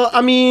 Well, I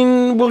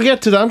mean, we'll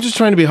get to that. I'm just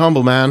trying to be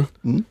humble, man.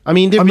 I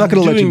mean, I'm not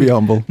going to let you be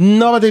humble.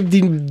 No, they've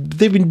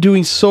been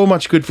doing so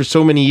much good for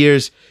so many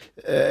years.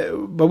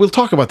 But we'll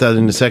talk about that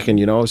in a second,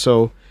 you know.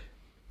 So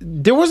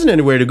there wasn't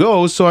anywhere to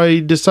go, so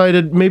I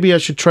decided maybe I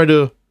should try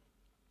to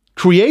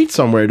create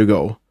somewhere to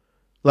go.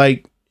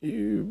 Like,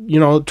 you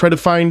know, try to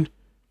find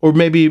or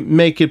maybe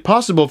make it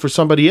possible for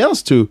somebody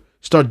else to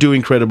start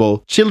doing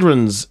credible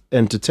children's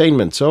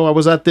entertainment. So I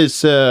was at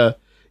this, you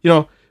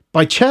know,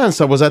 by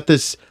chance, I was at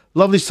this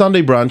lovely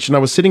Sunday brunch, and I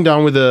was sitting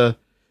down with a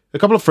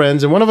couple of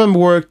friends, and one of them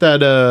worked at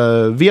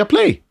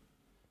Viaplay.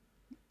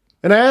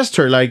 And I asked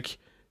her, like,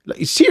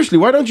 seriously,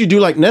 why don't you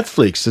do like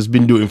Netflix has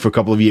been doing for a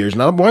couple of years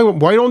now?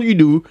 Why don't you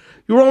do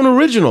your own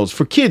originals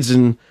for kids?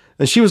 And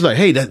she was like,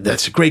 hey,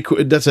 that's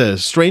a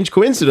strange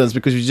coincidence,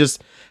 because we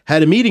just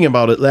had a meeting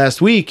about it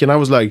last week. And I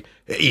was like,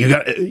 you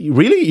got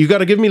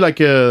to give me like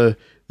the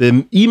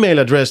email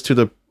address to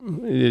the,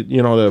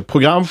 you know, the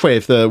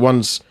programchef,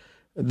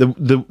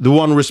 the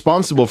one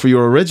responsible for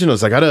your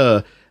originals. I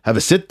gotta have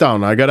a sit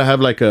down. I gotta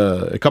have like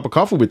a cup of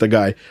coffee with the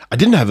guy. I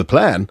didn't have a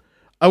plan.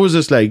 I was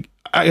just like,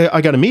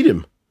 I gotta meet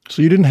him.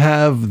 So you didn't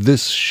have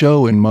this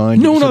show in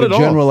mind? No, not at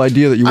all. A general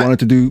idea that you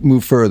wanted to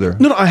move further?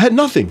 No, I had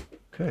nothing.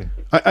 Okay.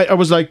 I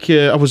was like,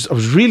 I was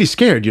really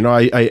scared. You know,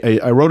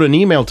 I wrote an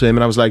email to him,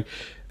 and I was like,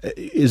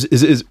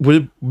 would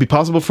it be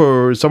possible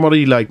for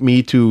somebody like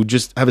me to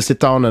just have a sit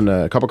down and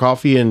a cup of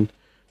coffee and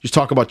just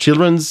talk about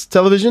children's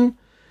television?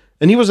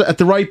 And he was at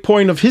the right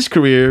point of his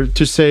career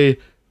to say,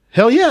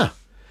 hell yeah.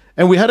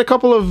 And we had a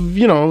couple of,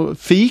 you know,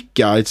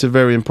 fika, it's a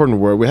very important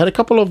word. We had a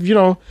couple of, you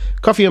know,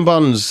 coffee and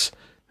buns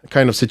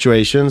kind of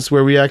situations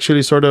where we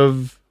actually sort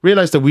of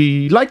realized that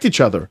we liked each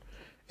other.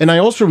 And I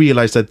also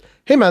realized that,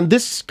 hey man,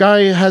 this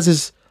guy has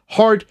his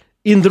heart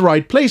in the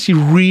right place. He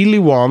really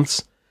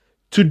wants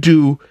to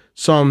do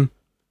some,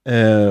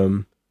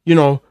 you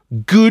know,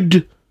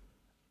 good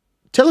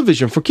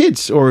television for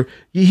kids, or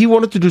he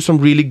wanted to do some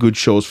really good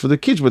shows for the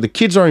kids where the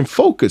kids are in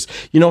focus.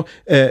 You know,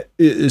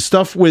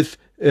 stuff with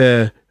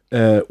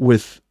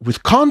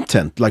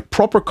content, like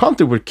proper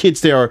content where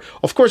kids, they are,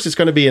 of course, it's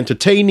going to be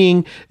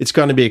entertaining, it's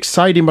going to be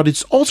exciting, but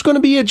it's also going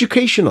to be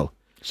educational.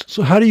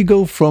 So how do you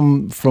go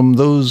from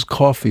those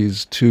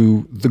coffees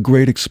to The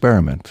Great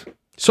Experiment?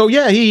 So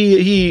yeah,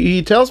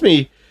 he tells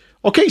me,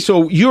 okay,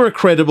 so you're a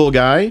credible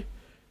guy.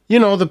 You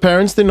know, the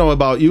parents, they know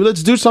about you.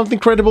 Let's do something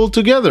credible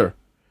together.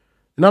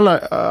 And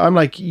I'm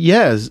like,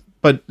 yes,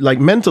 but like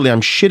mentally,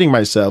 I'm shitting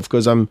myself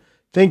because I'm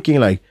thinking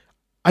like,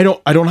 I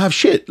don't have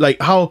shit. Like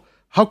how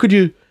could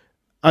you?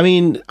 I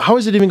mean, how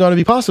is it even going to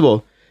be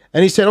possible?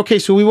 And he said, okay,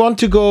 so we want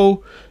to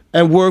go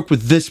and work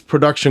with this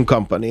production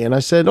company. And I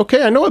said,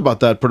 okay, I know about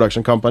that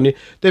production company.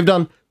 They've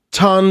done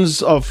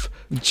tons of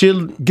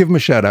Give them a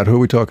shout out. Who are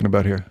we talking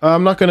about here?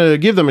 I'm not going to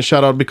give them a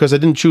shout out because I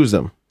didn't choose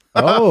them.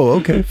 Oh,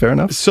 okay, fair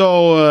enough.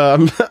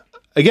 So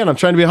again, I'm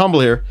trying to be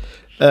humble here.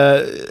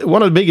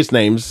 One of the biggest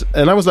names,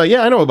 and I was like,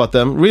 yeah, I know about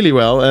them really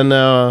well. And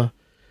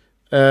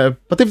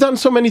but they've done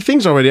so many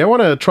things already. I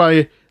want to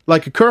try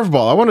like a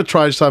curveball. I want to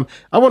try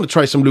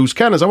some loose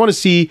cannons. I want to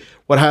see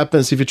what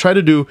happens if you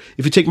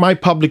take my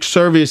public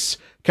service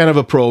kind of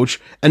approach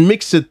and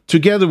mix it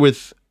together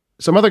with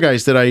some other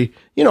guys that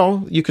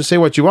you can say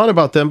what you want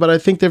about them, but I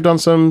think they've done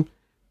some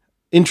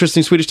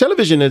interesting Swedish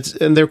television.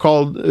 And they're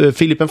called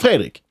Philip and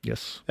Fredrik.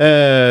 Yes.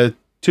 I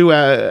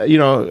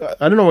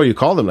don't know what you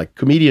call them, like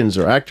comedians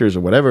or actors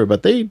or whatever,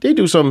 but they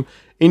do some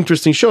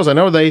interesting shows. I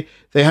know they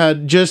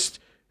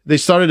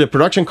started a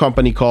production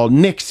company called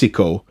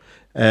Nexico.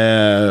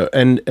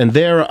 And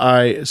there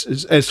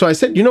so I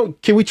said,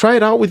 can we try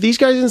it out with these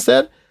guys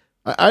instead?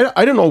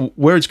 I don't know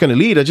where it's going to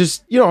lead.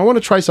 I want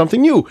to try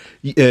something new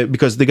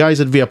because the guys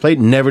at Viaplay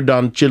never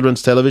done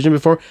children's television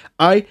before.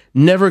 I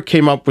never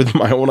came up with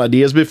my own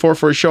ideas before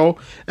for a show.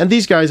 And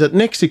these guys at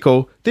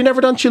Nexico, they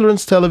never done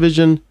children's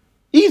television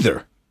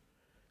either.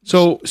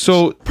 So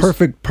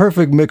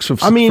perfect mix for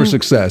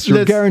success.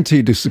 You're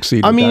guaranteed to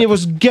succeed. It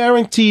was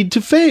guaranteed to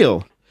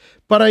fail.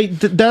 But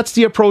that's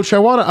the approach I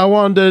wanted. I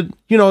wanted,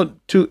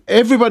 to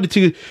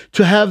everybody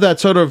to have that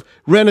sort of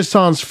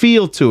Renaissance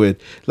feel to it.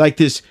 Like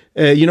this,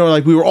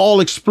 like we were all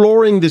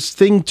exploring this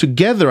thing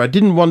together. I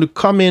didn't want to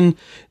come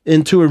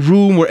into a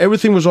room where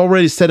everything was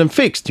already set and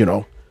fixed,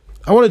 I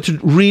wanted to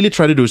really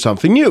try to do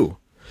something new.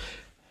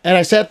 And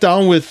I sat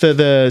down with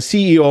the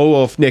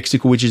CEO of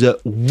Nexico, which is a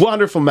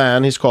wonderful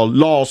man. He's called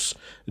Lars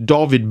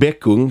David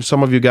Beckung.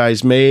 Some of you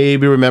guys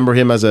maybe remember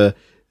him as a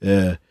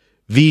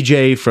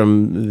VJ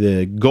from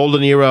the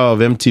golden era of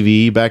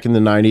MTV back in the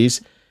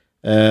 90s.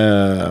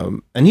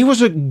 And he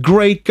was a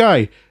great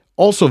guy.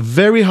 Also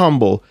very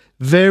humble,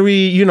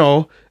 very,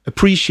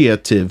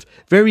 appreciative,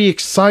 very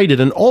excited,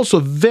 and also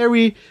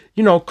very,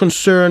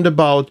 concerned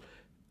about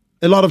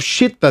a lot of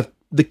shit that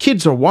the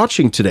kids are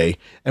watching today.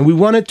 And we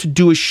wanted to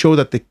do a show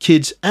that the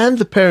kids and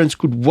the parents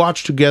could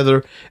watch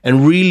together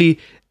and really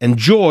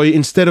enjoy,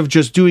 instead of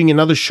just doing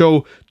another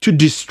show to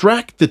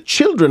distract the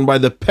children while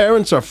the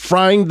parents are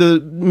frying the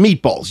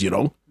meatballs,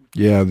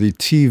 Yeah, the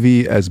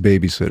TV as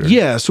babysitter.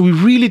 Yeah, so we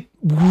really,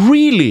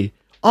 really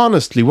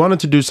honestly wanted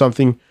to do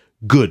something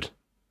good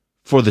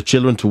for the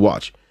children to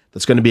watch.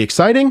 That's going to be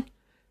exciting,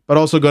 but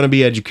also going to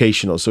be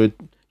educational. So,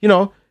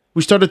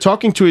 we started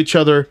talking to each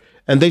other,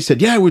 and they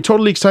said, yeah, we're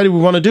totally excited,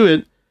 we want to do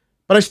it.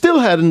 But I still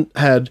hadn't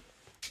had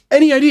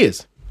any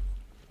ideas.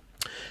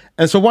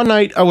 And so one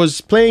night I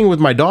was playing with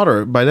my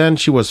daughter. By then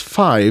she was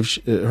 5.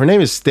 Her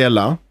name is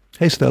Stella.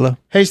 Hey Stella.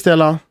 Hey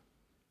Stella.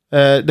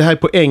 Det här är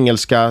på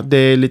engelska. Det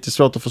är lite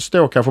svårt att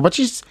förstå kanske. But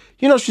she's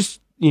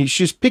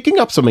picking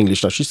up some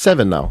English now. She's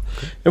 7 now.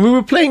 And we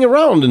were playing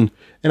around,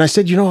 and I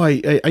said,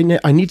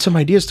 I need some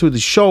ideas to the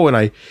show,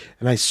 and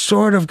I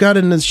sort of got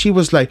it. And she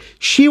was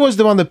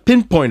the one that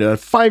pinpointed at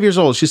 5 years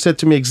old. She said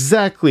to me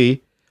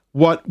exactly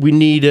what we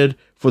needed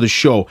for the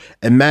show.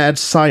 A mad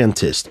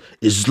scientist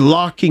is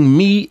locking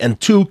me and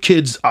 2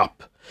 kids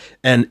up.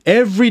 And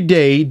every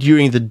day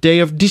during the day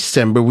of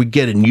December, we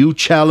get a new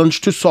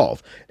challenge to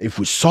solve. If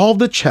we solve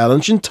the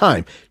challenge in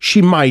time,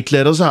 she might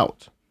let us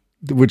out.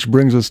 Which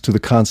brings us to the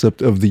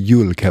concept of the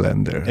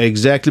julkalender.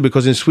 Exactly,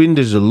 because in Sweden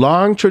there's a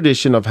long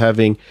tradition of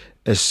having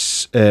a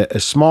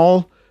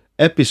small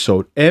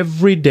episode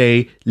every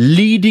day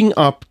leading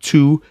up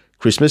to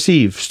Christmas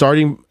Eve,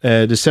 starting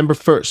December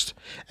 1st.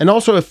 And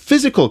also a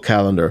physical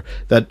calendar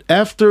that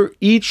after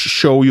each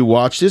show you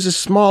watch, there's a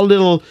small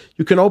little,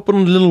 you can open a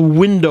little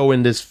window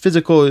in this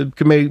physical, it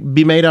can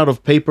be made out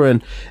of paper,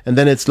 and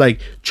then it's like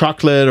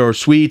chocolate or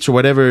sweets or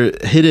whatever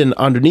hidden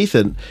underneath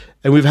it.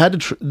 And we've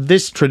had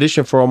this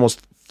tradition for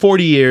almost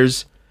 40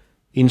 years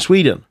in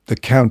Sweden. The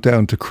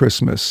countdown to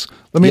Christmas.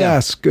 Let me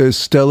ask, is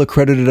Stella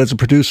credited as a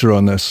producer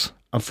on this?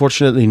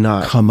 Unfortunately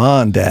not. Come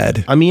on,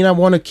 Dad. I mean, I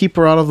want to keep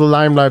her out of the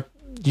limelight,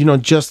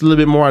 just a little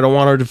bit more. I don't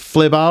want her to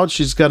flip out.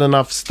 She's got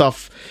enough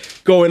stuff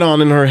going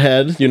on in her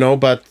head,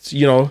 but,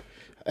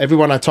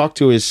 everyone I talk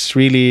to is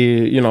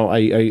really,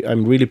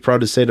 I'm really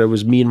proud to say that it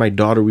was me and my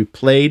daughter. We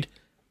played.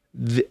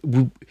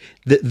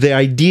 The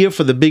idea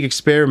for the big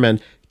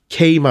experiment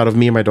came out of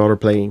me and my daughter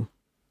playing.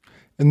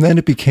 And then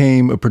it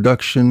became a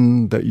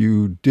production that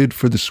you did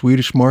for the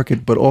Swedish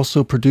market, but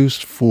also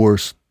produced for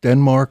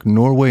Denmark,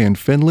 Norway, and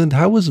Finland.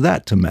 How was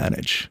that to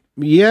manage?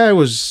 Yeah, it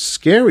was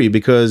scary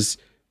because,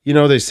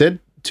 they said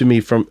to me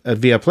at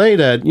Viaplay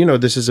that,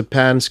 this is a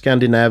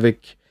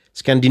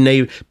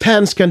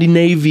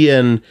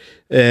pan-Scandinavian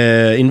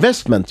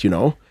investment,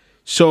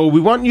 So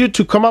we want you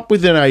to come up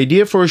with an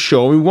idea for a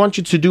show. We want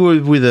you to do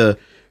it with a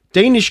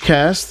Danish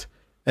cast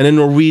and a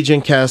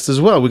Norwegian cast as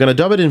well. We're going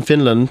to dub it in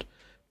Finland,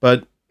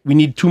 but we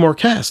need 2 more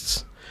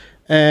casts.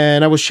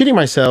 And I was shitting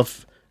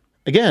myself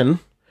again,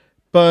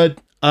 but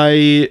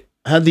I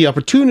had the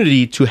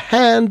opportunity to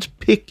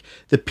hand-pick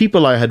the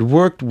people I had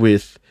worked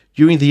with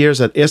during the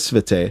years at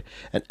SVT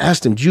and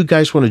asked them, do you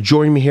guys want to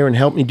join me here and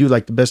help me do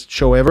the best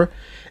show ever?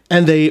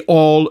 And they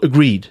all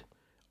agreed.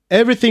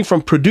 Everything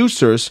from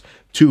producers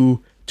to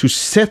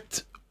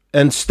set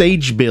and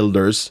stage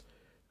builders,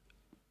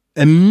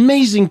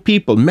 amazing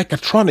people,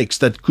 mechatronics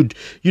that could,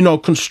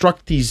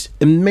 construct these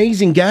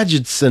amazing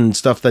gadgets and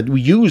stuff that we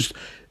used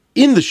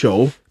in the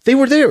show. They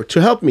were there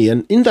to help me,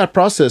 and in that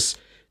process,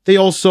 they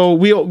also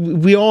we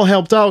all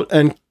helped out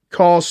and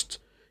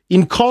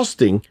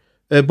casting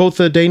both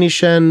the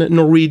Danish and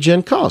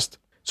Norwegian cast.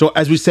 So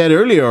as we said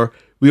earlier,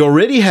 we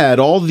already had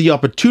all the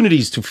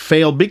opportunities to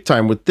fail big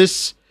time with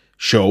this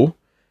show.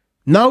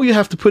 Now you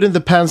have to put in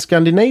the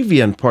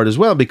pan-Scandinavian part as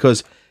well,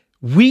 because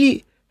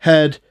we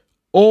had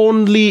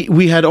only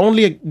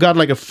got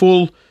a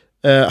full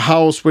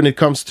house when it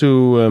comes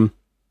to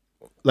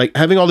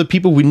having all the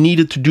people we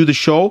needed to do the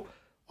show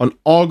on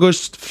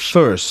August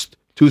 1st,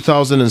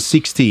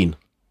 2016.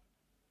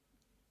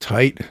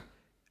 Tight.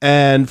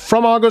 And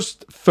from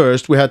August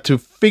 1st, we had to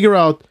figure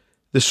out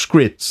the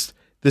scripts,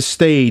 the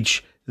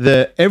stage,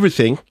 the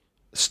everything,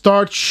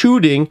 start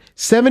shooting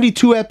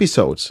 72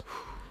 episodes,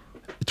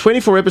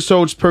 24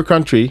 episodes per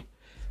country,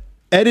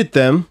 edit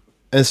them,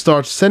 and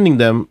start sending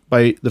them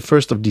by the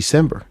 1st of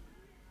December.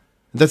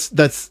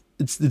 That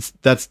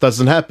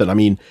doesn't happen. I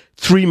mean,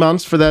 3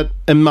 months for that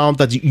amount,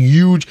 that's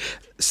huge.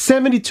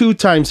 72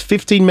 times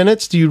 15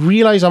 minutes. Do you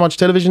realize how much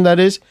television that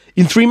is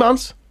in 3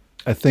 months?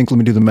 I think, let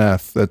me do the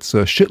math. That's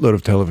a shitload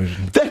of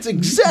television. That's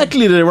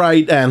exactly the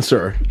right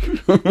answer.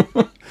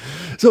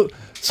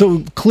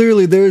 So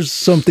clearly there's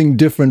something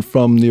different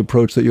from the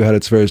approach that you had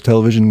at Sveriges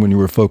Television when you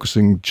were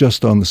focusing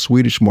just on the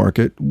Swedish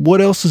market.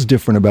 What else is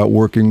different about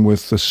working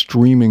with a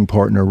streaming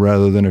partner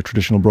rather than a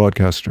traditional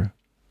broadcaster?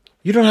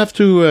 You don't have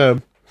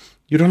to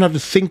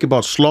think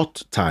about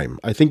slot time.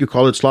 I think you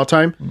call it slot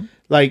time. Mm-hmm.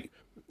 Like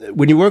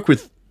when you work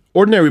with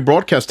ordinary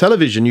broadcast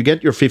television, you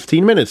get your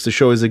 15 minutes. The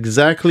show is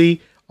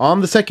exactly On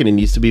the second, it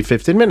needs to be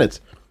 15 minutes.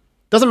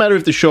 Doesn't matter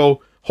if the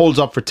show holds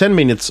up for 10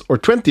 minutes or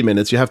 20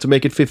 minutes, you have to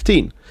make it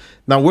 15.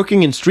 Now,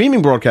 working in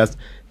streaming broadcast,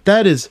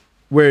 that is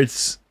where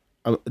it's...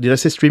 did I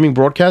say streaming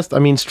broadcast? I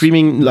mean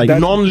streaming, like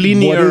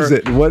non-linear...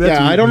 What is it?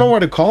 I don't know what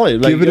to call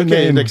it. Like, give it a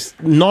name. Like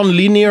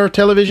non-linear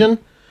television.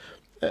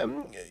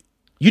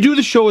 You do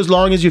the show as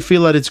long as you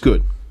feel that it's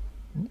good.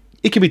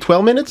 It can be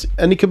 12 minutes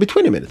and it can be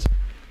 20 minutes.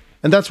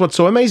 And that's what's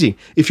so amazing.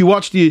 If you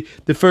watch the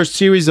first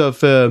series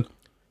of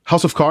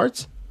House of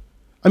Cards,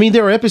 I mean,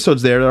 there are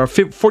episodes there that are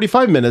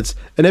 45 minutes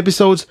and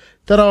episodes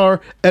that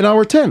are an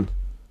hour 10.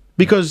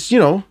 Because, you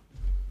know,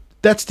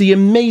 that's the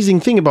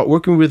amazing thing about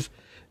working with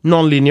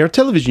non-linear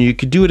television. You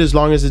could do it as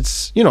long as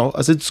it's, you know,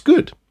 as it's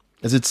good,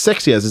 as it's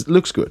sexy, as it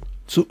looks good.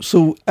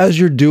 So as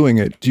you're doing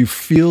it, do you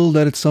feel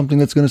that it's something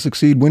that's going to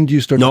succeed? When do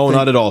you start to think?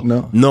 Not at all.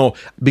 No.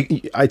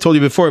 I told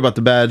you before about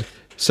the bad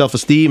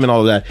self-esteem and all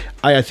of that.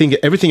 I think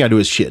everything I do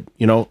is shit,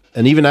 you know?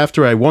 And even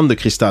after I won the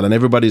Kristallen,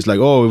 everybody's like,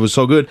 oh, it was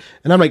so good.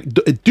 And I'm like,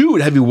 dude,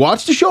 have you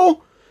watched the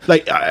show?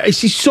 Like, I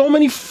see so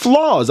many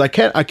flaws. I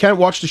can't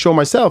watch the show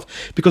myself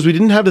because we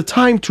didn't have the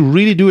time to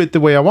really do it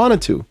the way I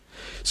wanted to.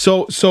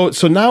 So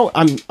now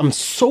I'm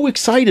so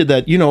excited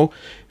that, you know,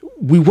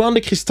 we won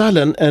the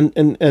Kristallen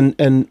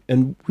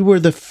and we were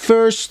the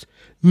first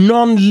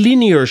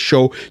non-linear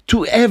show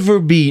to ever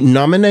be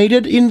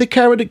nominated in the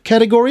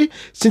category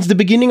since the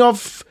beginning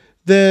of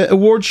the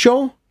award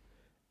show.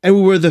 And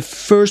we were the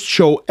first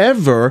show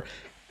ever,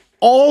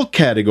 all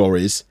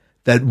categories,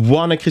 that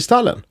won a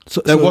Kristallen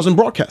that wasn't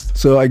broadcast.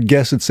 So I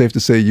guess it's safe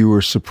to say you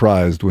were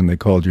surprised when they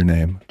called your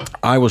name.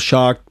 I was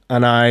shocked,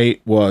 and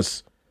I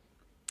was,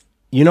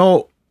 you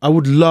know, I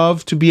would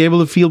love to be able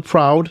to feel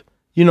proud.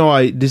 You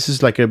know, this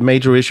is like a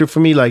major issue for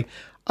me. Like,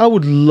 I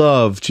would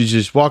love to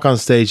just walk on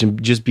stage and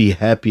just be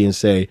happy and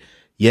say,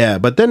 yeah.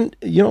 But then,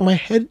 you know, my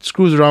head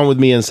screws around with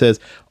me and says,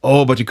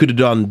 oh, but you could have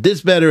done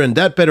this better and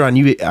that better.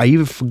 And I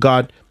even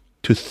forgot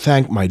to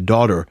thank my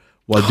daughter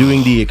while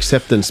doing the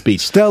acceptance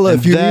speech. Stella,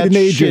 if you need an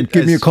agent,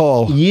 give me a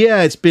call.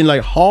 Yeah, it's been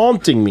like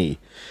haunting me.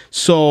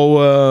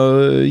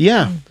 So,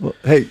 yeah. Well,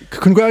 hey,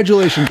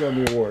 congratulations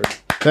on the award.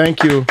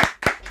 Thank you.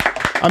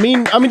 I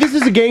mean, this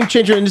is a game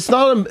changer, and it's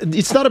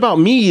not about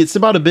me. It's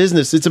about a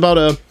business. It's about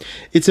a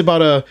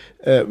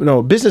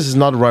business is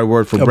not the right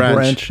word for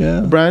branch.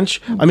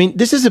 Branch. I mean,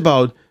 this is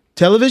about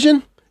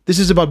television. This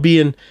is about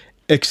being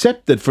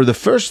accepted for the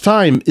first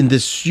time in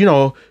this, you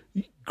know,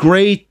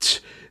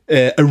 great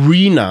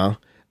arena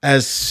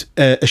as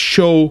a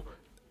show.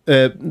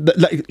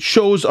 Like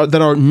shows that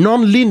are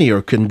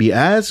non-linear can be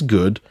as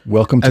good.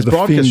 Welcome to the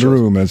Fiend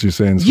Room, as you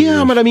say in Swedish.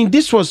 Yeah, but I mean,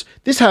 this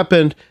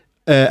happened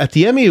at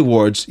the Emmy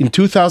Awards in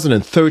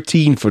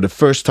 2013 for the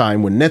first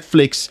time when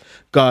Netflix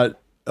got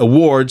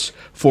awards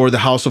for the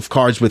House of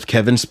Cards with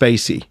Kevin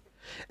Spacey.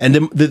 And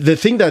the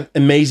thing that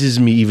amazes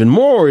me even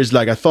more is,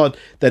 like, I thought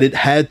that it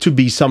had to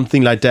be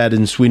something like that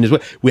in Sweden as well.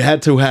 We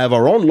had to have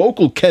our own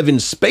local Kevin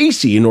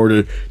Spacey in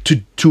order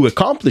to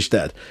accomplish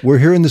that. We're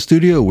here in the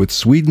studio with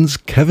Sweden's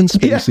Kevin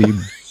Spacey,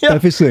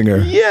 Buffy Singer.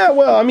 Yeah,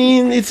 well, I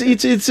mean, it's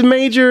a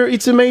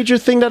major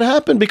thing that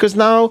happened because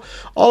now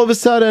all of a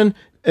sudden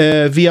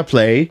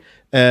Viaplay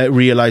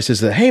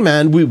realizes that, hey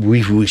man,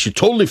 we should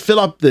totally fill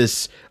up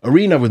this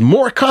arena with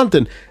more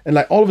content, and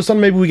like all of a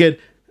sudden maybe we get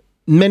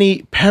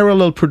many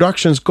parallel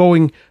productions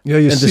going at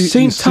the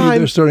same time.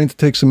 They're starting to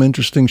take some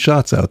interesting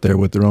shots out there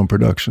with their own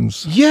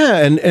productions.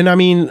 Yeah, and I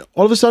mean,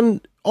 all of a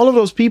sudden, all of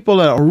those people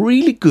that are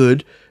really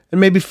good and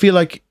maybe feel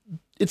like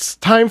it's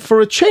time for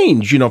a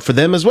change, you know, for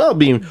them as well,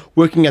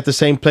 working at the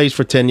same place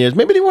for 10 years.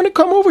 Maybe they want to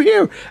come over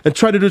here and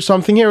try to do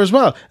something here as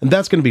well. And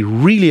that's going to be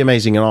really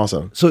amazing and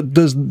awesome. So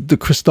does the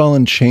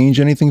Kristallen change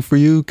anything for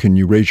you? Can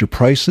you raise your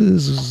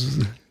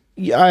prices?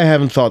 Yeah, I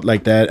haven't thought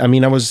like that. I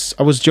mean, I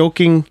was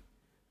joking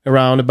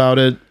around about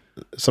it.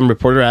 Some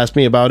reporter asked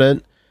me about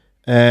it,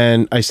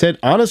 and I said,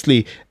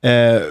 honestly,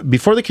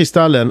 before the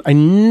Kristallen, I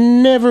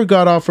never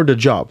got offered a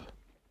job.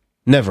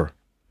 Never.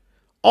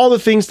 All the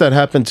things that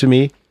happened to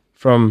me,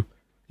 from,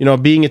 you know,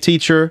 being a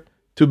teacher,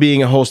 to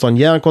being a host on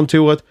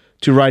Järnkontoret,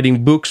 to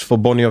writing books for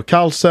Bonnier och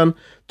Carlsen,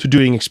 to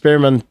doing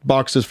experiment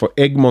boxes for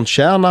Egmont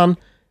Kärnan,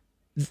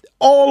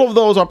 all of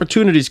those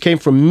opportunities came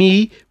from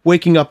me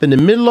waking up in the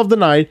middle of the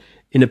night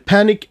in a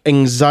panic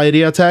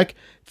anxiety attack,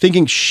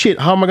 thinking, shit,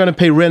 how am I going to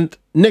pay rent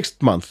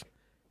next month?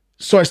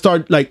 So I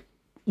start like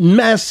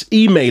mass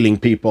emailing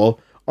people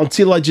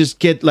until I just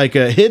get like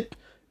a hit,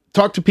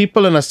 talk to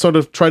people, and I sort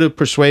of try to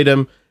persuade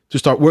them to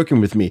start working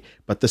with me.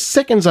 But the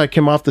seconds I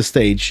came off the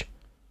stage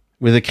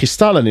with a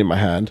Kristallen in my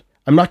hand,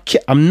 I'm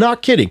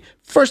not kidding.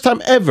 First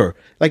time ever,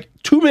 like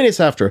 2 minutes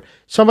after,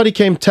 somebody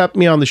came, tapped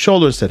me on the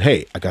shoulder and said,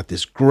 hey, I got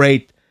this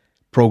great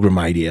program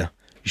idea.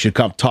 You should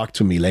come talk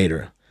to me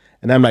later.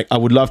 And I'm like, I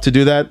would love to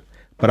do that,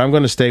 but I'm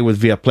going to stay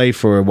with Viaplay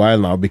for a while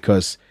now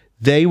because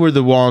they were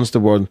the ones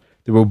that were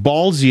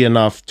ballsy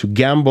enough to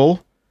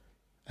gamble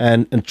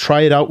and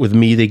try it out with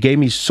me. They gave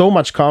me so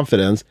much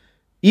confidence.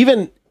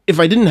 Even if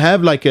I didn't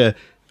have like a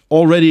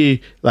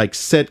already like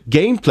set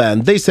game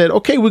plan, they said,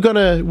 okay, we're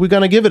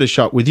gonna give it a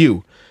shot with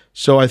you.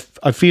 So I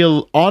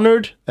feel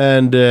honored,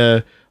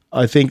 and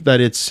I think that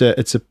it's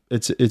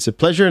a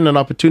pleasure and an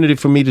opportunity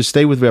for me to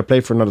stay with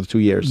Viaplay for another 2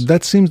 years.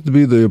 That seems to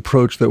be the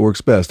approach that works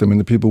best. I mean,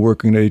 the people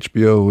working at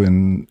HBO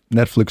and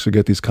Netflix who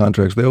get these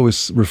contracts, they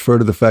always refer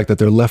to the fact that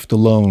they're left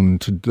alone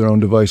to their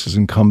own devices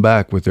and come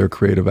back with their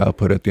creative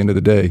output at the end of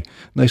the day.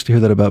 Nice to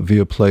hear that about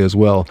Viaplay as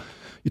well.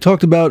 You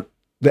talked about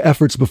the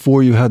efforts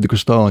before you had the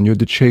Crystal and you had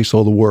to chase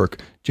all the work.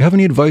 Do you have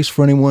any advice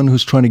for anyone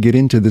who's trying to get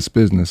into this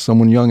business?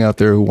 Someone young out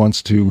there who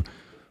wants to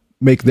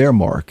make their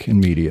mark in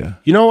media?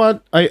 You know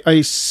what? I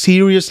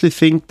seriously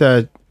think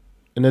that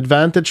an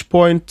advantage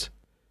point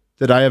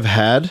that I have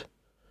had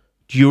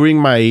during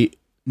my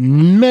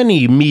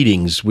many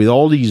meetings with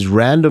all these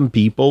random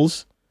people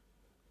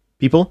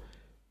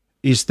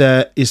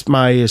is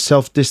my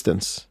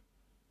self-distance.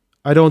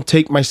 I don't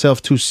take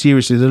myself too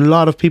seriously. There are a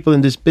lot of people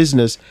in this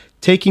business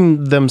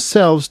taking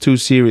themselves too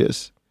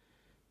serious.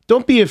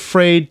 Don't be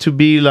afraid to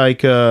be like,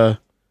 to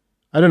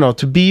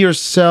be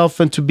yourself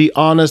and to be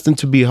honest and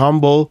to be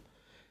humble.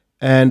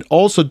 And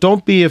also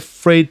don't be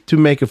afraid to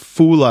make a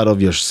fool out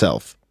of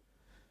yourself.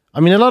 I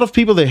mean, a lot of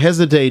people, they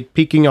hesitate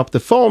picking up the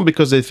phone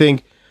because they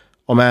think,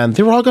 oh man,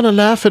 they're all going to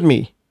laugh at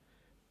me.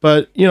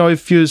 But,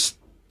 if you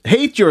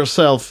hate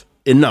yourself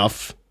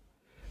enough,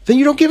 then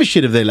you don't give a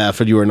shit if they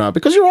laugh at you or not,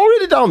 because you're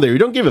already down there. You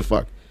don't give a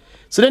fuck.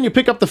 So then you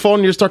pick up the phone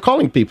and you start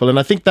calling people. And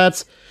I think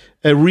that's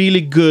a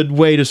really good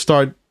way to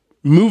start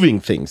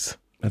moving things.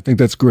 I think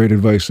that's great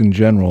advice in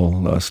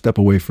general. Step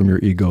away from your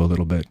ego a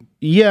little bit.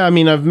 Yeah, I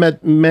mean, I've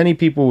met many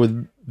people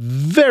with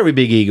very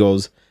big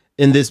egos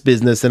in this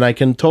business, and I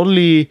can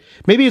totally...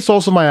 Maybe it's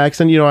also my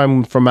accent.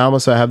 I'm from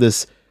Malmö, so I have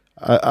this...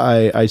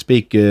 I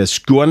speak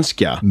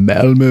skånska.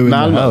 Malmö in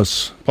the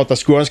house. Pratar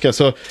skånska.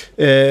 So,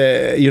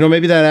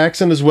 maybe that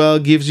accent as well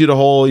gives you the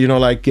whole,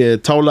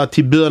 tala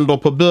till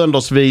bönder på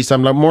böndersvis.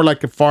 I'm more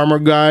like a farmer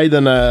guy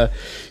than a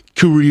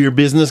career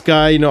business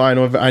guy.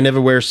 I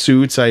never wear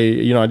suits.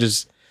 I'm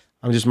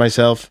just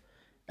myself.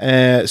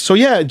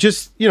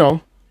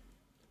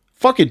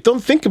 Fuck it.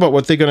 Don't think about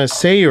what they're going to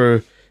say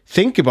or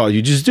think about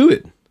you. Just do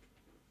it.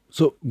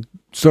 So,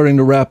 starting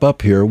to wrap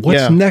up here,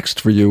 what's next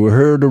for you? We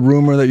heard a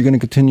rumor that you're going to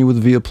continue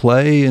with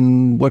Viaplay.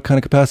 In what kind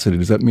of capacity?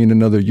 Does that mean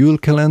another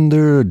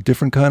Julkalender, a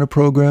different kind of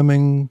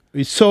programming?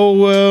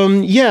 So,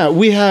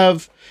 we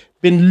have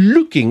been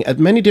looking at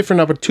many different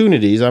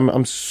opportunities.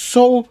 I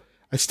still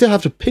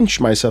have to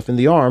pinch myself in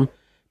the arm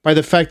by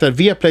the fact that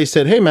Viaplay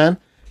said, hey man,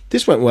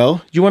 this went well.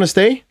 Do you want to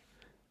stay?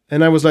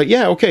 And I was like,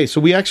 yeah, okay.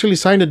 So we actually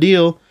signed a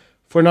deal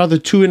for another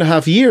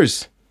 2.5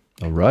 years.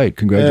 All right.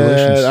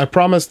 Congratulations. I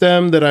promised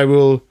them that I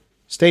will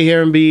stay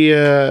here and be,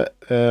 I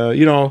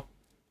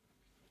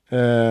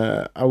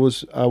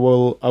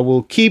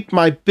will keep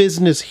my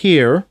business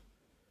here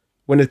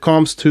when it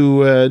comes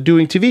to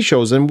doing TV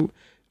shows. And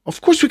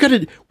of course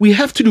we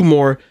have to do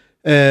more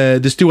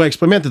the Stora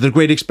Experimentet, the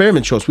Great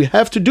Experiment shows. We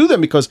have to do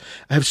them because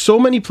I have so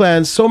many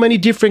plans, so many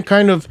different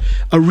kind of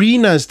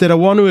arenas that I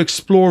want to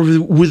explore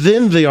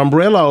within the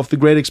umbrella of the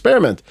Great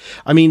Experiment.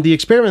 I mean, the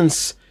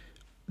experience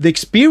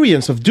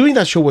of doing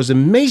that show was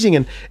amazing,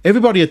 and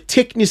everybody at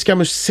Tekniska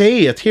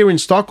Museet here in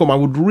Stockholm, I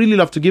would really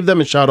love to give them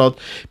a shout out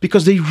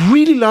because they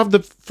really loved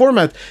the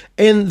format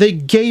and they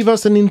gave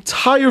us an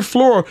entire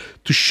floor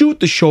to shoot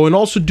the show and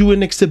also do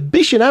an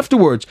exhibition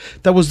afterwards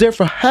that was there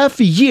for half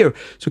a year,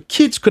 so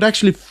kids could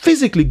actually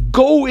physically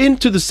go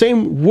into the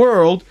same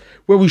world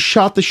where we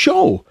shot the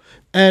show.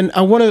 And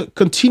I want to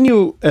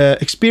continue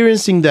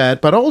experiencing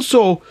that, but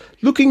also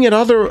looking at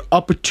other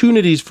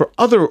opportunities for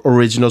other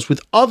originals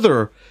with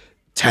other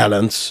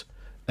talents,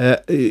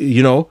 for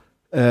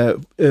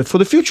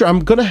the future.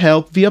 I'm going to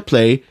help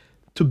Viaplay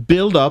to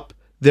build up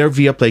their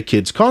Viaplay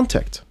Kids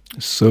content.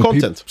 So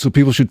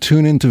people should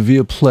tune into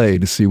Viaplay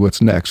to see what's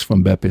next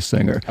from Beppe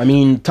Singer. I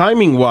mean,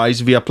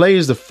 timing-wise, Viaplay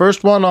is the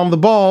first one on the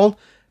ball,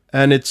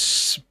 and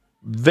it's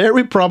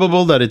very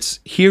probable that it's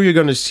here you're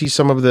going to see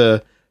some of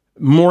the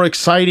more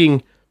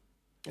exciting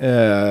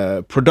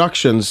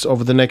productions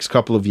over the next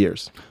couple of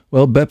years.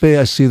 Well, Beppe,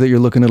 I see that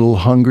you're looking a little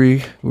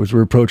hungry as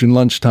we're approaching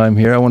lunchtime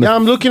here.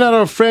 I'm looking at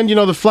our friend,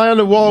 the fly on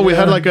the wall.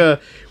 Yeah.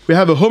 We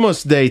have a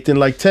hummus date in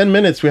like 10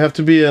 minutes. We have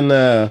to be in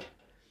at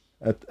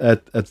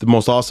the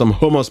most awesome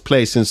hummus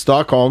place in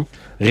Stockholm.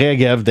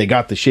 Regev, they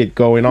got the shit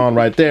going on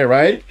right there,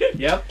 right?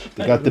 Yep.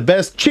 They got the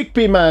best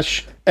chickpea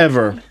mash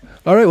ever.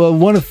 All right, well, I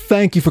want to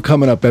thank you for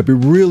coming up,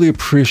 Beppe. Really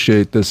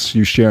appreciate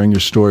you sharing your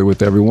story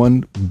with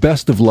everyone.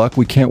 Best of luck.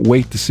 We can't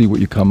wait to see what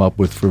you come up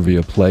with for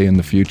Viaplay in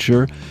the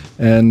future.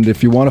 And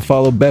if you want to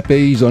follow Beppe,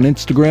 he's on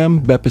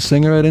Instagram, Beppe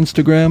Singer at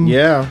Instagram.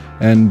 Yeah.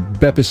 And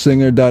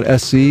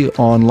beppesinger.se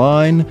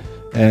online.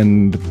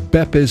 And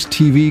Beppe's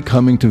TV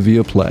coming to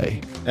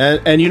Viaplay.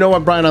 And you know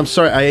what, Brian? I'm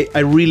sorry. I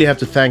really have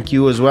to thank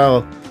you as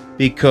well.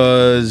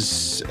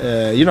 Because,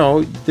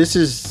 this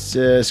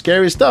is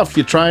scary stuff.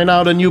 You're trying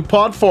out a new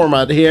pod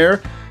format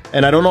here.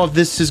 And I don't know if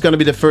this is going to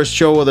be the first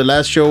show or the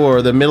last show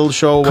or the middle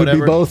show, Could whatever.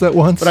 Could be both at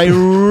once. But I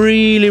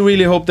really,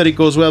 really hope that it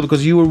goes well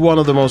because you were one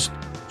of the most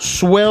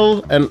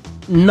swell and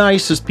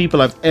nicest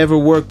people I've ever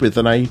worked with.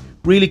 And I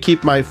really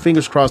keep my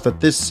fingers crossed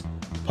that this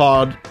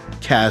pod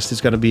podcast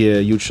is going to be a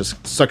huge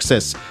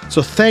success.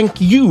 So thank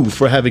you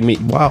for having me.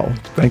 Wow,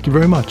 thank you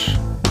very much.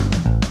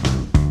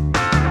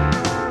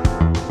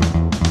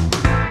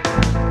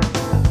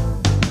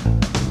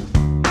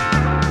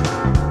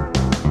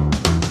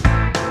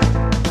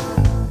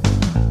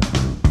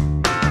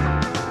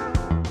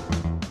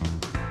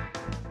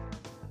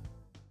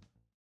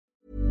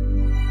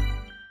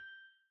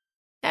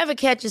 Ever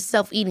catch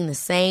yourself eating the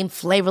same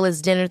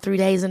flavorless dinner 3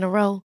 days in a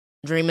row?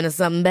 Dreaming of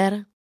something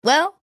better?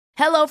 Well,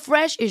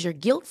 HelloFresh is your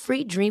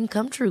guilt-free dream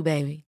come true,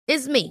 baby.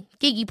 It's me,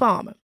 Keke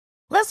Palmer.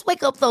 Let's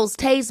wake up those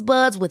taste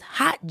buds with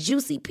hot,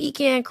 juicy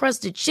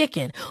pecan-crusted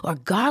chicken or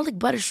garlic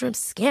butter shrimp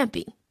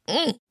scampi.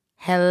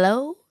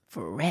 Hello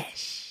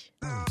Fresh.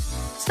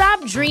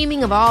 Stop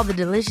dreaming of all the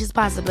delicious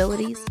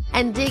possibilities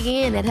and dig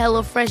in at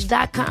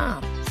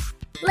HelloFresh.com.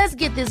 Let's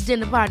get this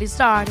dinner party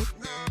started.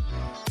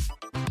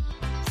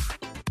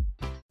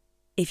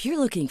 If you're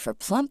looking for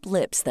plump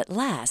lips that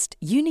last,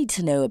 you need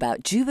to know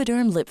about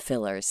Juvederm lip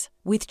fillers.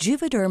 With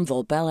Juvederm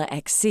Volbella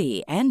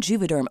XC and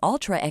Juvederm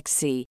Ultra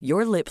XC,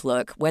 your lip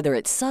look, whether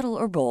it's subtle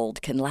or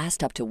bold, can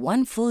last up to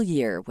 1 full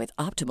year with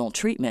optimal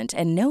treatment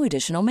and no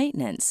additional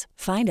maintenance.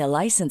 Find a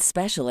licensed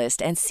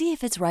specialist and see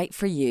if it's right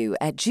for you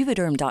at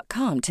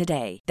Juvederm.com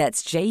today.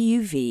 That's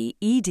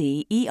JUVEDERM.com.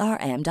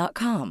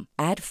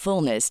 Add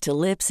fullness to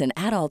lips in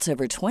adults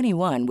over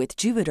 21 with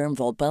Juvederm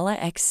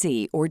Volbella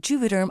XC or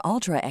Juvederm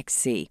Ultra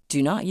XC.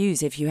 Do not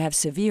use if you have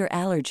severe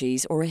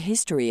allergies or a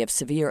history of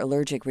severe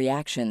allergic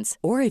reactions,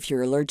 or if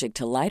you're allergic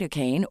to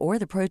lidocaine or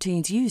the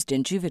proteins used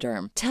in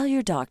Juvederm. Tell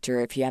your doctor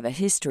if you have a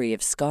history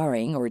of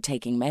scarring or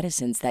taking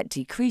medicines that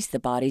decrease the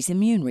body's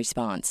immune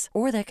response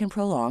or that can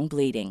prolong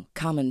bleeding.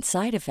 Common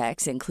side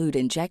effects include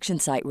injection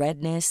site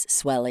redness,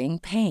 swelling,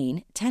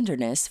 pain,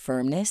 tenderness,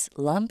 firmness,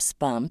 lumps,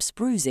 bumps,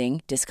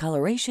 bruising,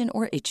 discoloration,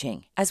 or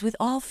itching. As with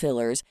all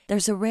fillers,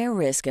 there's a rare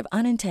risk of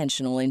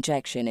unintentional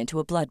injection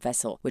into a blood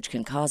vessel, which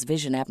can cause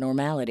vision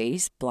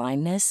abnormalities,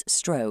 blindness,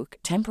 stroke,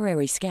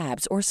 temporary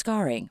scabs, or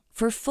scarring.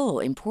 For full,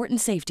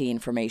 important safety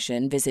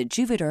information, visit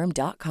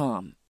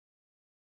Juvederm.com.